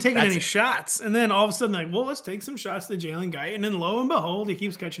 They weren't even taking any shots, and then all of a sudden, like, well, let's take some shots to Jalen Guyton, and then lo and behold, he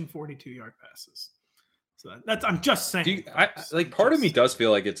keeps catching 42-yard passes. So I'm just saying. Part of me does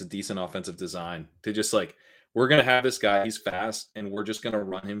feel like it's a decent offensive design to just we're going to have this guy, he's fast, and we're just going to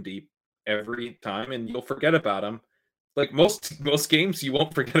run him deep every time, and you'll forget about him. Like most games, you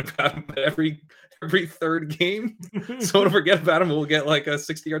won't forget about him, but every third game, someone will forget about him. We'll get like a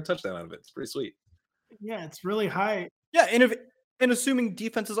 60-yard touchdown out of it. It's pretty sweet. Yeah, it's really high. Yeah, and assuming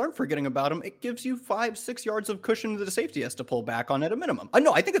defenses aren't forgetting about him, it gives you 5-6 yards of cushion that a safety has to pull back on at a minimum.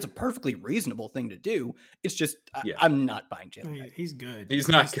 I think it's a perfectly reasonable thing to do. It's just I'm not buying Jalen. He's good. He's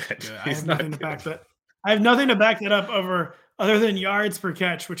not good. I have nothing to back that up other than yards per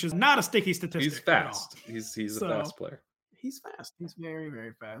catch, which is not a sticky statistic. He's fast. He's a fast player. He's fast. He's very,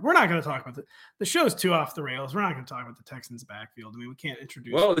 very fast. We're not going to talk about the show's too off the rails. We're not going to talk about the Texans backfield. I mean, we can't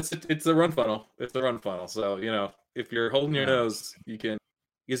introduce. Well, it's a run funnel. It's the run funnel. So if you're holding your nose, you can.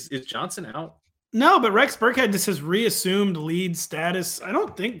 Is Johnson out? No, but Rex Burkhead just has reassumed lead status. I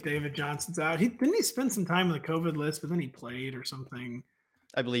don't think David Johnson's out. Didn't he spend some time on the COVID list, but then he played or something.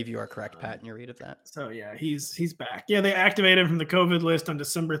 I believe you are correct, Pat, in your read of that. So yeah, he's back. Yeah, they activated him from the COVID list on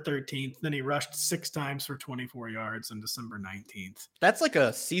December 13th. Then he rushed 6 times for 24 yards on December 19th. That's like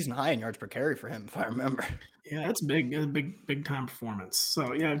a season high in yards per carry for him, if I remember. Yeah, that's big. A big time performance.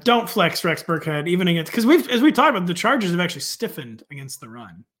 So yeah, don't flex Rex Burkhead even against, because as we talked about, the Chargers have actually stiffened against the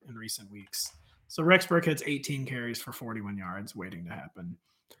run in recent weeks. So Rex Burkhead's 18 carries for 41 yards waiting to happen.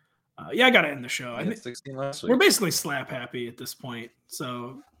 I got to end the show. I mean, 16 last week. We're basically slap happy at this point.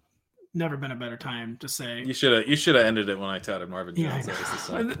 So never been a better time to say. You should have ended it when I touted Marvin Jones.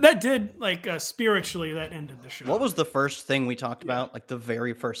 That did spiritually that ended the show. What was the first thing we talked about? Like the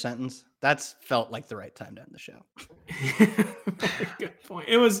very first sentence? That's felt like the right time to end the show. Good point.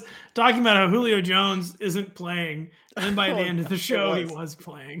 It was talking about how Julio Jones isn't playing, and then by the end of the show he was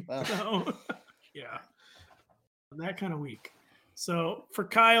playing. Wow. So yeah, that kind of week. So for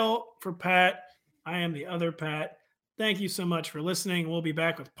Kyle, for Pat, I am the other Pat. Thank you so much for listening. We'll be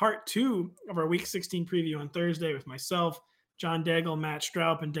back with part 2 of our Week 16 preview on Thursday with myself, John Daigle, Matt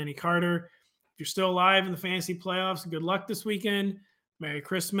Stroup, and Denny Carter. If you're still alive in the fantasy playoffs, good luck this weekend. Merry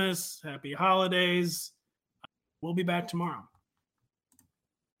Christmas. Happy holidays. We'll be back tomorrow.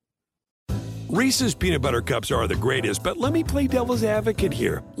 Reese's peanut butter cups are the greatest, but let me play devil's advocate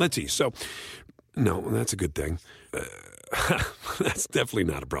here. Let's see. So, no, that's a good thing. That's definitely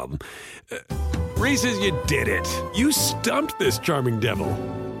not a problem. Reese's, you did it. You stumped this charming devil.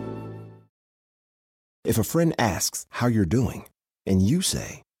 If a friend asks how you're doing, and you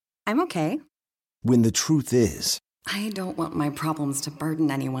say, I'm okay. When the truth is, I don't want my problems to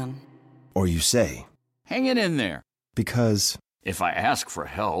burden anyone. Or you say, hang it in there. Because if I ask for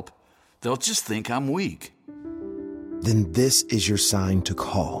help, they'll just think I'm weak. Then this is your sign to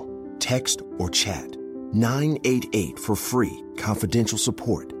call, text, or chat. 988 for free, confidential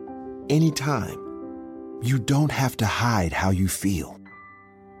support. Anytime. You don't have to hide how you feel.